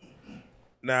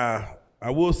 Now, I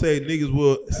will say niggas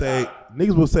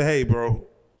will say, hey, bro,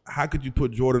 how could you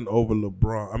put Jordan over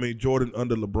LeBron? I mean, Jordan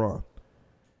under LeBron.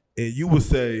 And you would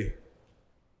say,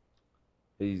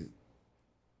 He's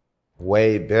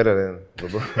way better than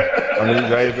LeBron. I mean,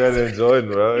 he's way better than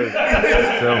Jordan, bro.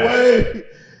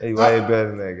 He's way better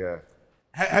than that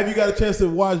guy. have you got a chance to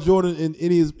watch Jordan in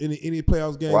any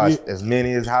playoffs game? Watch as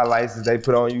many as highlights as they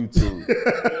put on YouTube.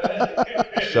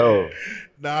 So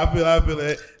Nah, I feel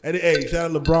that. And hey,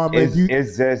 shout out LeBron, man.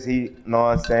 it's just you know what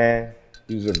I'm saying?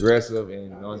 He was aggressive and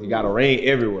you know, he got a ring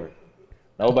everywhere.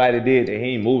 Nobody did that.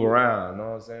 He ain't move around. You know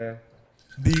what I'm saying?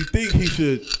 Do you think he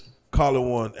should call it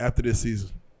one after this season?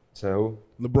 So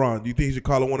who? LeBron, do you think he should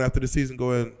call it one after the season?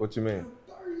 Go ahead, What you mean?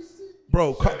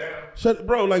 bro.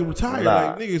 Bro, like retire,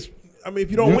 Nah. like niggas. I mean,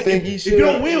 if you don't You win, think he if should? you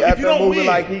don't win, if you don't moving win,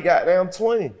 like he got damn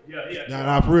 20.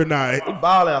 nah, for real, nah, He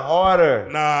balling harder.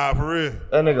 nah, for real.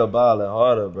 That nigga balling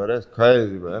harder, bro. That's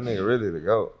crazy, bro. That nigga really the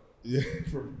GOAT. Yeah,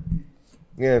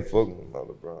 You ain't fucking with no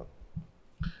LeBron.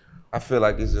 I feel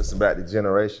like it's just about the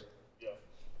generation.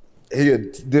 He a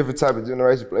different type of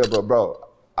generation player, but bro,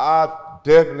 I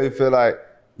definitely feel like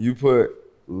you put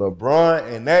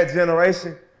LeBron in that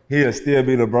generation, he'll still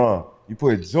be LeBron. You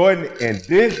put Jordan in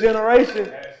this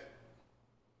generation,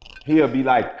 he'll be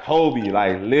like Kobe,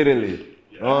 like literally.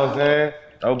 You know what I'm saying?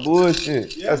 No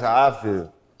bullshit. That's how I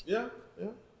feel. yeah.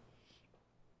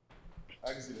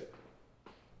 I can see that.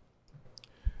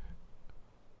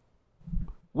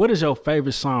 What is your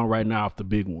favorite song right now off the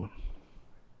big one?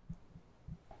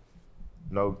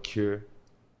 No Cure.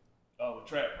 Oh,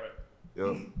 trap, right?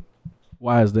 Yep.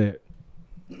 Why is that?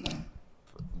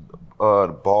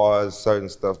 The bars, certain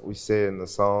stuff we said in the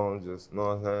song, just you know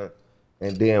what I'm saying?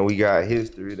 And then we got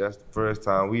History. That's the first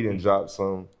time we didn't drop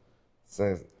some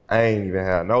since I ain't even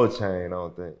had no chain, I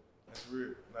don't think. That's real.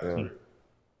 Yeah.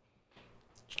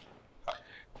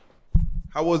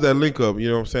 How was that link up? You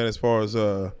know what I'm saying? As far as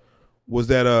was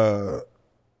that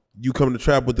you coming to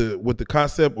trap with the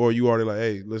concept, or you already like,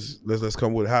 hey, let's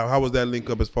come with it? How was that link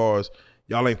up as far as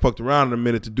y'all ain't fucked around in a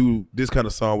minute to do this kind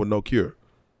of song with No Cure?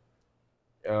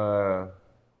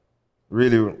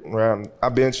 Really around,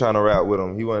 I've been trying to rap with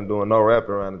him. He wasn't doing no rapping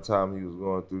around the time he was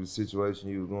going through the situation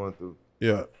he was going through. Yeah.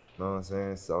 You know what I'm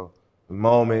saying? So the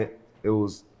moment it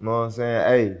was, you know what I'm saying?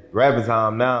 Hey, rapping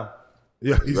time now.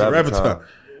 Yeah, he's a rapper time.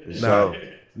 For Nah, sure.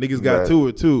 niggas got Right. to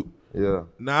it too. Yeah.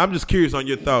 Now I'm just curious on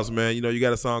your thoughts, man. You know, you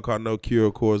got a song called No Cure,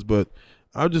 of course, but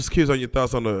I'm just curious on your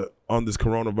thoughts on this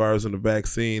coronavirus and the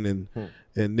vaccine and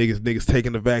niggas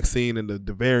taking the vaccine and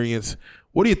the variants.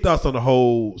 What are your thoughts on the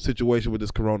whole situation with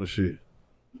this corona shit?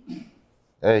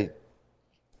 Hey,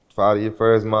 follow your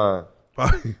first mind.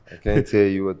 I can't tell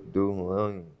you what to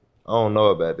do. I don't know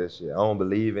about that shit. I don't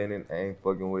believe in it. I ain't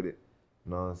fucking with it.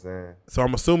 You know what I'm saying? So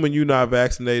I'm assuming you not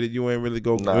vaccinated. You ain't really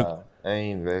go. Nah, I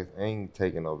ain't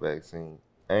taking no vaccine.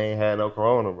 I ain't had no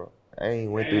corona, bro. I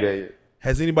ain't went through that yet.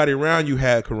 Has anybody around you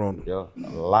had corona? Yo, a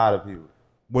lot of people.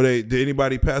 Did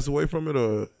anybody pass away from it,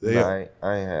 or Nah,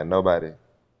 I ain't had nobody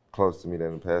close to me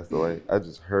that passed away. I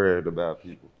just heard about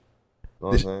people. You know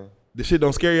what I'm saying? the shit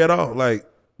don't scare you at all? Like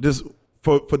just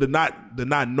for the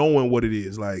not knowing what it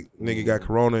is. Like nigga got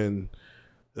corona and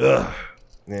Yeah,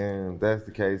 Man, if that's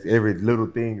the case, every little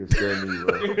thing will scare me,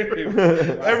 bro.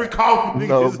 Every cough, nigga,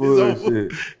 No is over.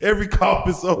 bullshit. Every cough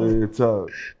is over. Real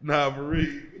talk. Nah,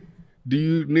 Marie. Do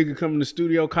you nigga come in the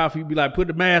studio coffee? You be like, put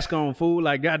the mask on, fool.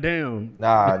 Like, goddamn.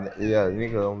 Nah, yeah,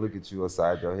 nigga don't look at you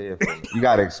upside your head. You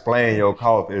gotta explain your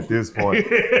cough at this point.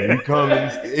 When you come in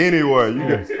anywhere, you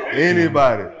got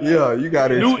anybody. Yeah, you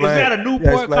gotta explain. Is that a Newport You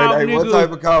gotta explain, cough, hey, what nigga?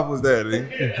 type of cough was that,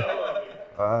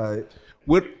 nigga? All right.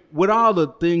 With all the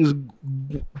things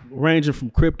ranging from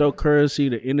cryptocurrency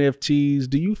to NFTs,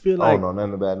 do you feel I like don't know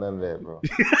nothing about none of that, bro.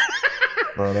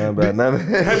 No, nothing about none of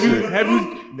that. have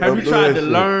you tried to bullshit.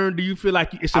 learn? Do you feel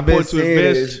like it's I've been important to seeing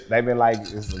invest? it. They've been like,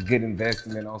 it's a good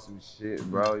investment on some shit,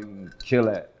 bro. You can kill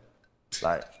that.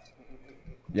 Like,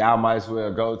 y'all might as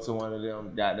well go to one of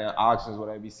them goddamn auctions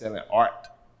where they be selling art.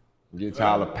 Get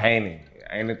y'all a painting.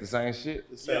 Ain't it the same shit?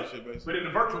 The same shit, basically. But in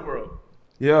the virtual world.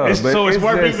 Yeah, So it's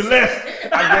worth just- even less.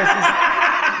 I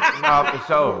guess it's nah, for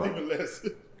sure. Even less.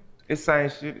 It's same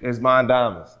shit as buying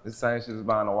diamonds. It's same shit as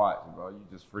buying a watch, bro. You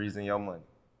just freezing your money.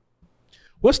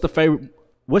 What's your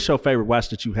favorite watch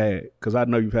that you had? Because I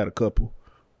know you've had a couple.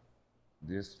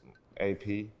 This AP.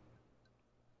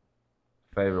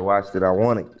 Favorite watch that I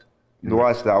want to get. The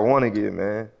watch that I want to get,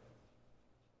 man.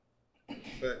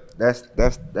 That's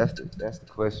the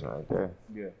question right there.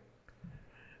 Yeah.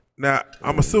 Now,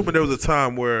 I'm assuming there was a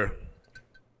time where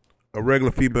a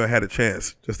regular female had a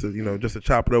chance just to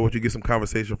chop it up with you, get some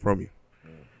conversation from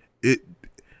you.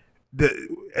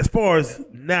 As far as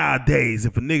nowadays,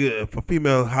 if a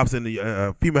female hops in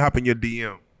your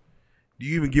DM, do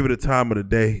you even give it a time of the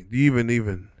day? Do you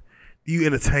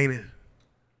entertain it?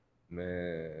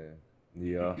 Man,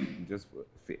 yeah, just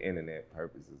for internet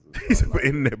purposes. He said for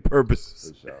internet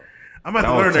purposes. For sure. I'm about I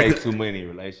to learn don't that. take too many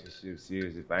relationships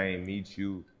serious. If I ain't meet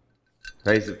you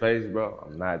face to face, bro,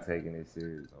 I'm not taking it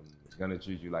serious. I'm gonna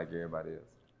treat you like everybody else.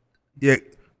 Yeah.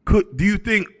 Do you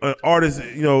think an artist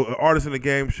in the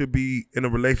game should be in a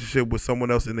relationship with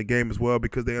someone else in the game as well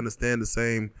because they understand the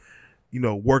same,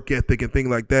 work ethic and things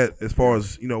like that? As far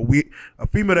as a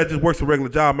female that just works a regular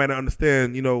job might not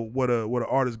understand, what an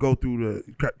artist go through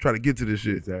to try to get to this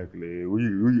shit. Exactly. We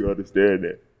understand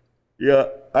that. Yeah,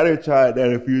 I done tried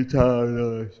that a few times, you know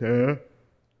what I'm saying?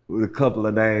 With a couple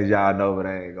of names y'all know, but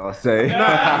I ain't gonna say.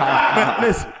 Man,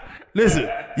 listen.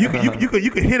 You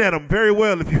can hit at them very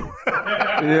well if you.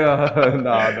 Yeah,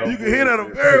 no. You can hit at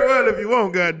them very well if you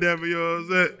want. Goddamn it, you know what I'm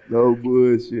saying? No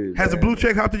bullshit. Has a man. blue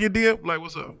check hopped in your DM? Like,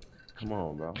 what's up? Come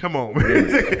on, bro. Come on, man. He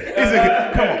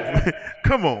said, come on, man.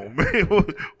 Come on, man.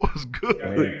 What's good?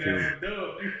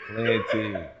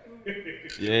 Plenty.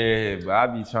 Yeah, but I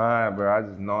be trying, bro. I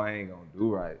just know I ain't gonna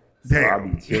do right. So Damn. I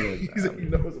be chilling. He said, he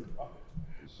knows about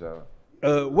For sure.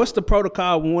 What's the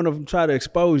protocol when one of them try to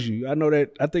expose you? I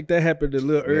think that happened a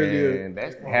little earlier. Man,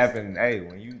 that's happened. Hey,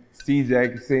 when you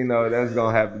CJ Casino, that's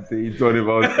gonna happen to you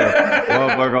 24/7.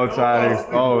 Motherfucker gonna try to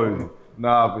expose you.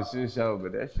 Nah, for sure.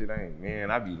 But that shit ain't,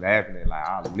 man. I be laughing at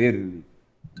I literally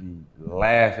be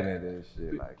laughing at that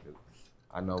shit. Like, 'cause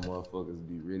I know motherfuckers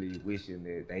be really wishing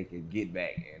that they could get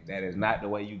back, and that is not the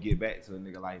way you get back to a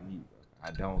nigga like me, bro.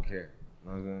 I don't care.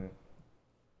 You know what I'm saying?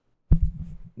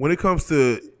 When it comes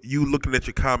to you looking at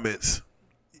your comments,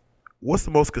 what's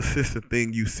the most consistent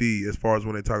thing you see as far as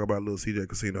when they talk about Lil CJ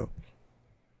Casino?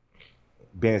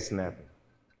 Been snapping.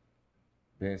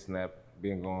 Been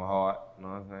going hard. You know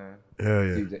what I'm saying?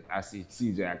 Yeah. CJ, I see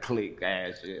CJ, I click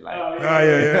ass shit. Like,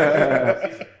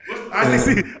 Yeah. I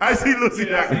see Lil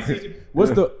CJ.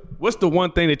 What's the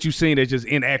one thing that you've seen that's just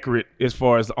inaccurate as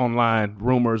far as online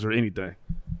rumors or anything?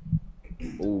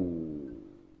 ooh.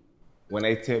 When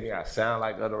they tell me I sound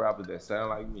like other rappers that sound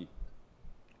like me.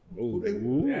 Who they?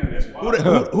 Man, come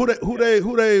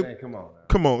on. Now.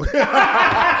 Come on.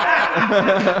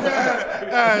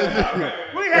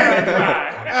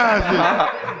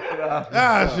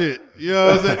 Shit. You know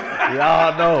what I'm saying?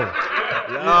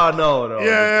 Y'all know though.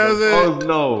 Yeah, the that's it. folks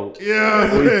know.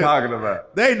 Yeah, What we talking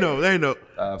about? They know.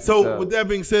 For So sure. with that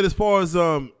being said, as far as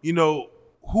who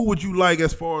would you like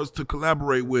as far as to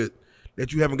collaborate with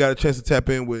that you haven't got a chance to tap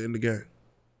in with in the game?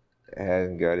 I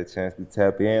hasn't got a chance to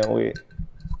tap in with.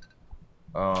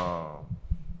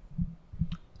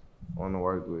 Want to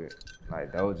work with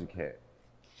like Doja Cat.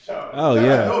 Oh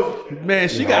yeah, man,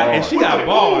 she got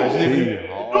bars. Nigga.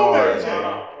 She hard,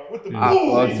 man. I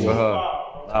fucks with her.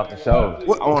 Nah, for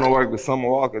sure. I want to work with Summer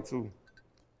Walker too.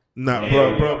 Nah,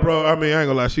 bro. I mean, I ain't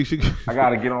gonna lie. She. I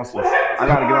gotta get on some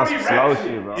slow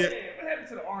shit, bro. Yeah.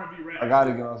 I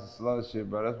gotta get on some slow shit,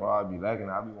 bro. That's why I be liking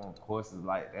it. I be wanting courses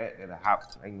like that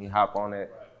make me hop on that.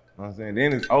 You know what I'm saying?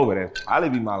 Then it's over. That probably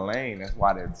be my lane. That's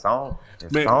why that song,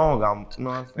 Man. I'm, you know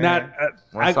what I'm saying? Not,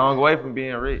 One song away from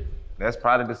being rich. That's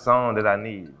probably the song that I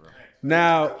need, bro.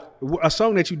 Now, a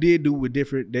song that you did do with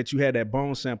different that you had that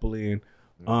bone sample in,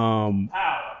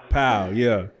 Pow,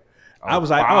 yeah. I was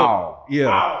like, Pow. oh,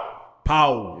 yeah,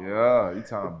 Pow. Yeah, you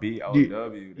talking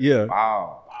B-O-W. Yeah.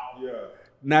 Pow.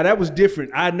 Now that was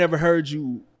different. I never heard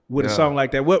you with a song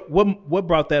like that. What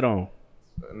brought that on?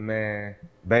 Man,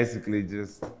 basically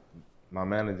just my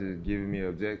manager giving me an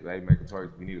objective. Hey, make a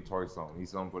twerk. We need a twerk song. Need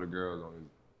something for the girls on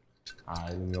it. All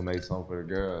right, we gonna make something for the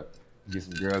girls. Get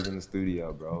some girls in the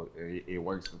studio, bro. It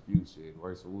works for few shit. It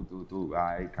works for woo. All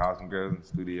right, call some girls in the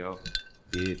studio.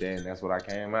 Did that, and that's what I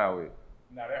came out with.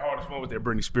 Now that hardest one was that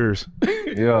Britney Spears.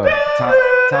 Yeah,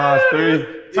 times three.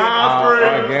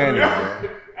 Organic, bro.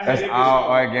 That's all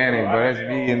organic, bro. That's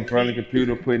me in front of the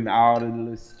computer putting all the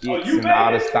little skits and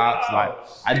all the stops. Like,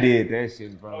 I did that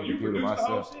shit in front of the computer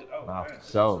myself. Nah, for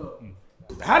sure.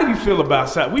 How do you feel about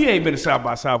South? We ain't been to South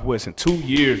by Southwest in 2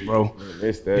 years, bro.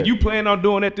 Missed that. Did you plan on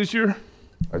doing that this year?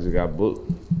 I just got booked.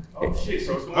 Oh shit!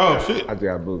 So it's going Oh shit. I just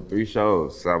got booked 3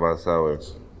 shows, South by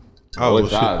Southwest. Oh What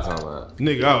shit. y'all talking about?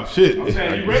 Nigga, oh shit. I'm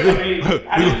saying, you ready? I mean,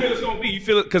 how do you feel it's gonna be? You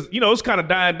feel it because it's kind of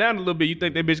dying down a little bit. You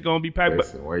think that bitch gonna be packed? But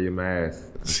Listen, wear your mask.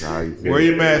 That's all you tell Wear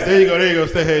your mask. There you go.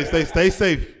 Stay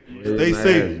safe. your Stay mask,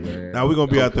 safe. man. Now we're gonna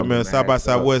be Don't out there, come man. with South by masks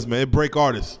up. Southwest, man. It break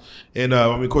artists, and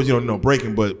I mean, of course, you don't know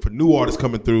breaking, but for new artists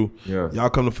coming through, Yeah. y'all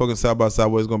come to fucking South by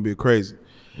Southwest, it's gonna be crazy.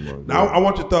 on, Now, yeah. I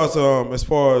want your thoughts as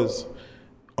far as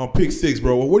on Pick 6,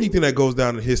 bro. What do you think that goes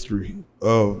down in history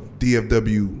of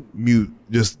DFW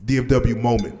just DFW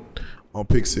moment on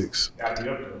Pick 6?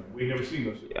 we never seen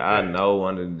those. I know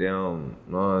one of them,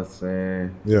 you know what I'm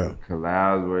saying? Yeah.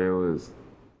 Collabs where it was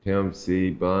Pimp C,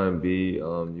 Bun B,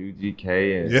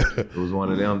 UGK, and Yeah. it was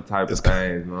one of them type of It's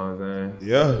things, you know what I'm saying?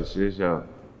 Yeah. The shit show.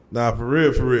 Nah, for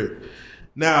real.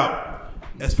 Now,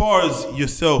 as far as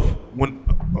yourself,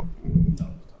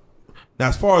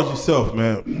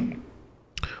 man,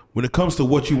 when it comes to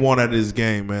what you want out of this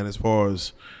game, man, as far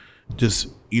as just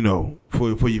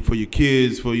for your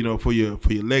kids, for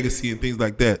your legacy and things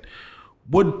like that,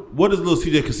 what does Lil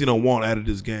CJ Casino want out of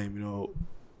this game?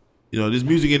 This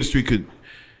music industry could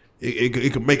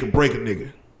make or break a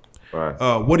nigga.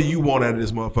 Right. What do you want out of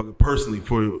this motherfucker personally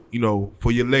for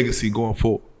your legacy going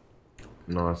forward?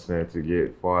 You know what I'm saying? To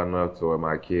get far enough to where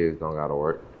my kids don't gotta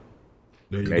work.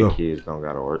 There you Their go. kids don't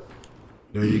gotta work.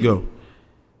 There you go.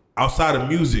 Outside of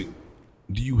music,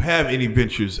 do you have any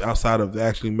ventures outside of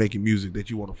actually making music that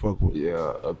you want to fuck with?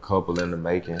 Yeah, a couple in the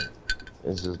making.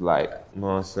 It's just like, you know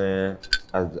what I'm saying?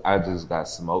 I just got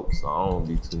smoked, so I don't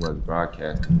be too much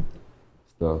broadcasting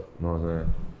stuff. You know what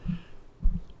I'm saying?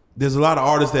 There's a lot of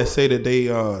artists that say that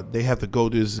they have to go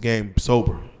to this game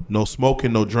sober. No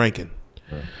smoking, no drinking.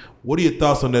 Right. What are your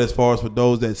thoughts on that as far as for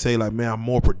those that say like, man, I'm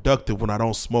more productive when I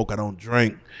don't smoke, I don't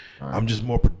drink. Right. I'm just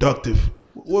more productive.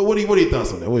 What are your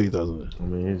thoughts on that? I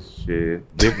mean, it's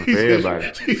shit different for everybody.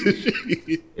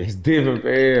 It's different for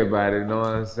everybody, you know what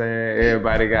I'm saying?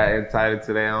 Everybody got entitled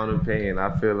to their own opinion.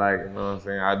 I feel like, you know what I'm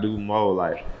saying, I do more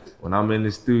like when I'm in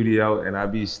the studio and I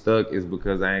be stuck, it's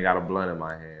because I ain't got a blunt in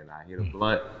my hand. I hit a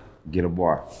blunt, get a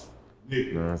bar.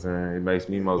 You know what I'm saying? It makes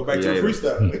me more Go back creative. to the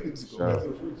freestyle.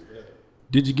 Sure.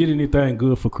 Did you get anything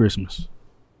good for Christmas?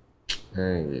 I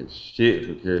ain't get shit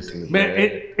for Christmas. Man,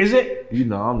 is it? You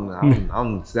know,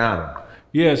 I'm sounding.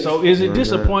 Yeah, so is it Mhm.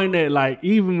 disappointing that like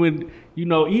even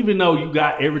though you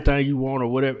got everything you want or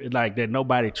whatever, like that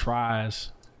nobody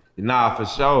tries? Nah, for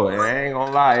sure. And I ain't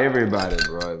gonna lie, everybody,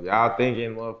 bro. If y'all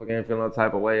thinking motherfucker ain't feeling no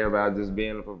type of way about just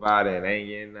being a provider and ain't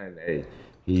getting nothing, hey,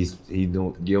 he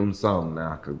don't give him something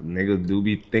now. Cause niggas do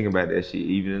be thinking about that shit,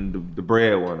 even the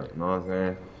breadwinner, you know what I'm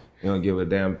saying? You don't give a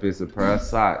damn piece of pair of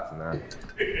socks now.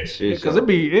 Shit, Because it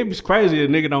be crazy if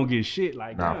a nigga don't get shit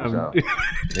like Nah, that. for sure.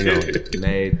 Nigga don't get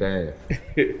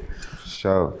everything.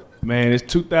 Sure. Man, it's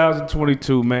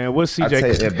 2022, man. What's I CJ?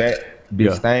 take that back. Big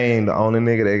Yeah. Stain, the only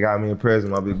nigga that got me in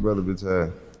prison, my big brother, bitch ass.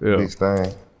 Yeah. Big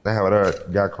Stain. They have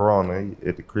it got corona. He,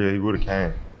 at the crib, he would've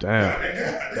came. Damn.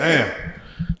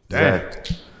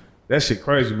 That shit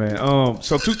crazy, man.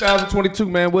 So 2022,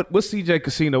 man. What's CJ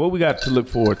Casino? What we got to look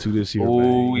forward to this year, Ooh,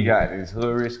 man? we got this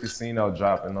Hood Rich Casino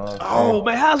dropping on. Oh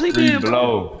man, how's he Free been?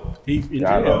 blow. He in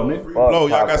Y'all jail, know. man. Fuck blow, y'all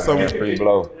got poppin', something- man, free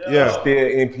blow. Yeah. Still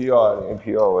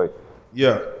NPR way.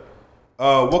 Yeah.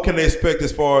 What can they expect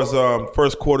as far as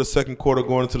first quarter, second quarter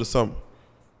going into the summer?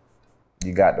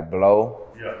 You got the blow.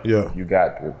 Yeah. You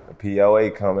got the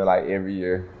POA coming like every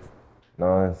year. Know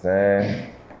what I'm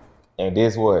saying? And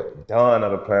this what? Dawn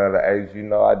of the Planet of the Apes. You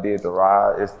know I did the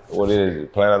Rise. What is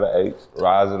it? Planet of the Apes.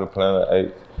 Rise of the Planet of the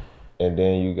Apes. And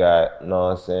then you got, you know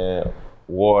what I'm saying?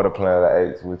 War of the Planet of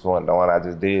the Apes, the one I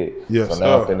just did. Yes, so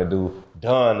now sir. I'm finna do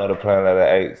Dawn of the Planet of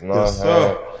the Apes. You know Yes, what I'm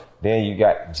saying? sir. Then you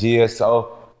got GSO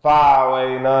 5,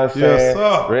 you know what I'm saying? Yes,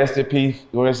 sir. Rest in peace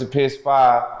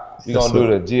 5. We Yes, gonna do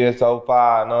the GSO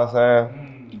 5, you know what I'm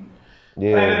saying?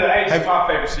 Yeah. Planet of the Apes is my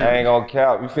favorite I series. ain't gonna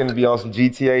cap. We finna be on some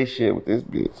GTA shit with this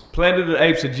bitch. Planet of the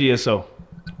Apes or GSO?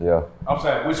 Yeah. I'm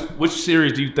saying, which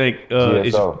series do you think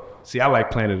is? GSO. See, I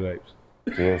like Planet of the Apes.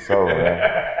 GSO,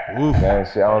 man. Man,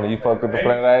 shit, I don't know, you fuck with the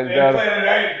Planet of the Apes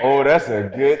better? Oh, that's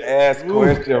a good ass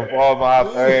question for all my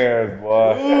fans,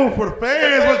 boy. Ooh, for the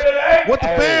fans, what the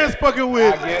fans fucking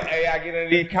with? I get in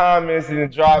these comments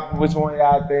and drop which one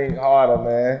y'all think harder,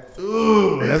 man.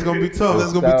 Ooh, that's gonna be tough.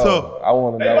 That's gonna be tough. I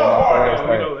want to They know both what my hard, fans though.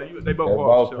 We think. know that. They They both hard.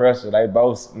 both for sure. pressure. They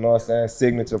both, you know what I'm saying,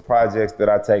 signature projects that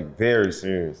I take very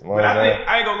serious. You know what But I'm I saying? think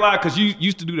I ain't gonna lie, cause you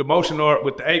used to do the motion art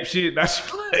with the ape shit. That's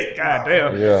like,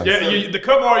 goddamn. Yeah. The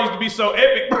cover art used to be so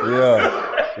epic, bro.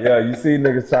 Yeah, you see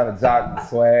niggas trying to jock the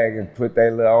swag and put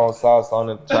their little own sauce on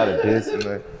it, try to diss and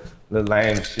the little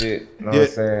lame shit. You know what I'm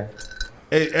saying?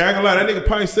 Hey, I ain't gonna lie, that nigga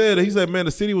Pine said, he said, man,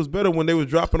 the city was better when they was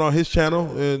dropping on his channel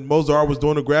and Mozart was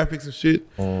doing the graphics and shit.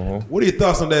 What are your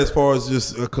thoughts on that as far as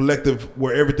just a collective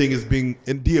where everything is being,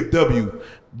 in DFW,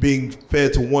 being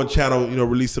fed to one channel, you know,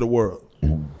 released to the world?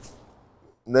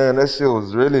 Man, that shit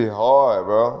was really hard,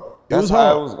 bro. That's was how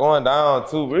hard. it was going down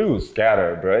too. We was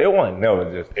scattered, bro. It wasn't never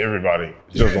just everybody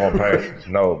just on pay.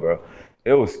 No, bro.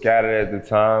 It was scattered at the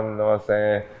time, you know what I'm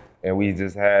saying? And we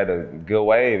just had a good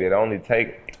wave. It only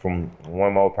take from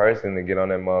one more person to get on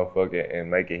that motherfucker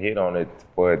and make a hit on it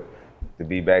for it to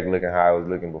be back looking how it was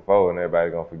looking before, and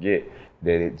everybody gonna forget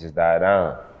that it just died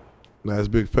down. That's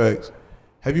big facts.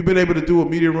 Have you been able to do a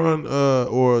media run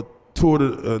or tour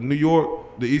to New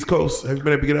York, the East Coast? Have you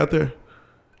been able to get out there?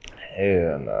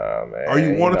 Hell nah, man. Are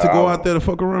you wanting to go out there to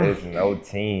fuck around? There's no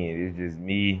team. It's just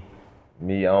me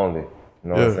only. You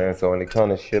know Yeah. what I'm saying? So when it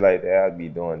comes to shit like that, I'll be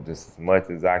doing just as much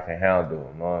as I can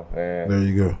handle. You know what I'm saying? There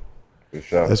you go. For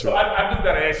sure. That's So right. I just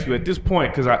gotta ask you at this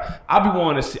point, cause I be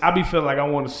wanting to see. I be feeling like I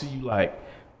want to see you like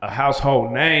a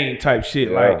household name type shit.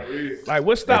 Yeah. Like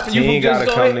what's The stopping you team from gotta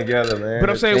just come going? together, man. But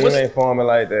I'm The saying, team what's- ain't forming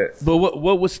like that. But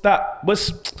what would stop?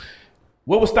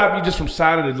 What would stop you just from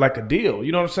signing like a deal?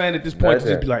 You know what I'm saying? At this point, to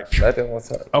just be like, phew. Nothing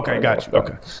was up. Okay, got you.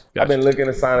 Okay, I've been looking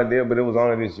to sign a deal, but it was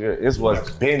only this year. It's what's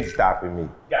been stopping me.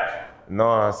 Got you. You know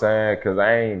what I'm saying? Because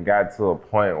I ain't got to a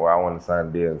point where I want to sign a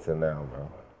deal until now, bro.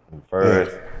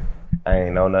 First, I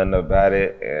ain't know nothing about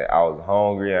it. And I was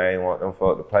hungry. I ain't want them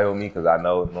folk to play with me because I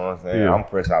know, you know what I'm saying? Yeah. I'm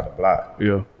fresh out the block.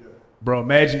 Yeah. Bro,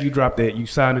 imagine you drop that. You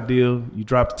sign a deal, you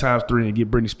drop the ×3 and get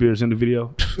Britney Spears in the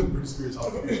video.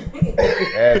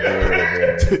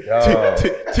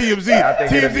 TMZ, I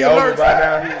think it'll TMZ be over alerts. by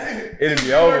now. It'll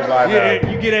be over by now. Yeah,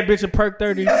 you get that bitch a perk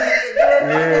 30.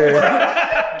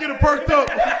 Yeah. Get her perked up.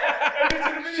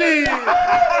 Shit.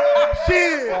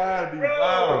 Shit.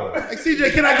 Like,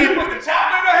 CJ, can I get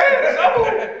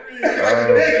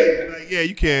Like, yeah,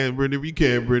 you can, Brittany. You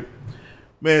can, Brittany.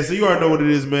 Man, so you already know what it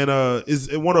is, man.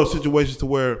 It's one of those situations to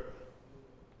where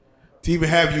to even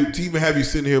have you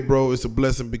sitting here, bro, it's a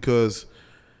blessing because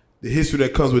the history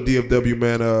that comes with DFW,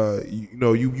 man.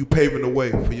 You paving the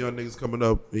way for young niggas coming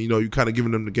up. And, you kind of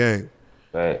giving them the game.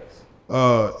 Thanks.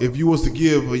 If you was to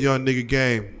give a young nigga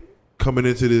game coming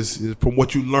into this from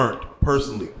what you learned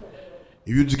personally,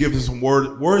 if you just give them some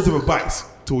words of advice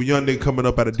to a young nigga coming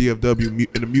up out of DFW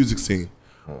in the music scene,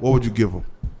 what would you give them?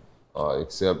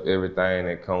 Accept everything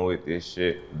that come with this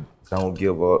shit. Don't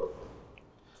give up.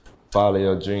 Follow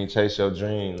your dream, chase your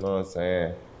dream, you know what I'm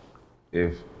saying?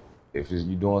 If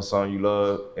you doing something you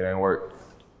love, it ain't work.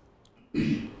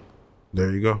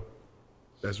 There you go.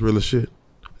 That's real as shit.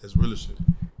 That's real as shit.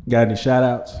 Got any shout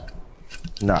outs?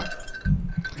 Nah.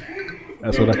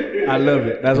 That's what I love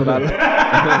it. That's what I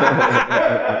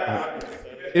love.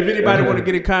 If anybody want to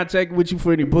get in contact with you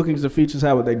for any bookings or features,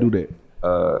 how would they do that?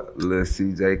 Lil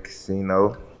CJ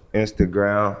Casino,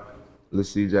 Instagram, Lil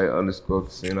CJ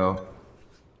 _Casino,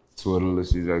 Twitter, Lil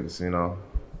CJ Casino.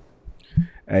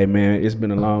 Hey man, it's been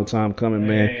a long time coming,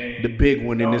 man. The big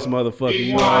one in this motherfucker.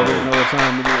 You already know what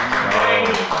time it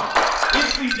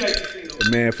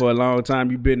is, man. Man, for a long time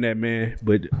you been that man,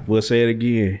 but we'll say it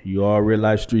again. You are a real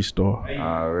life street star.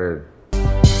 Already.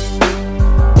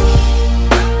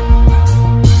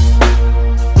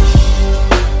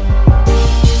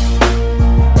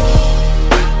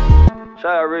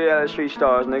 Shout out real street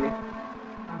stars, nigga.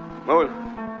 Move.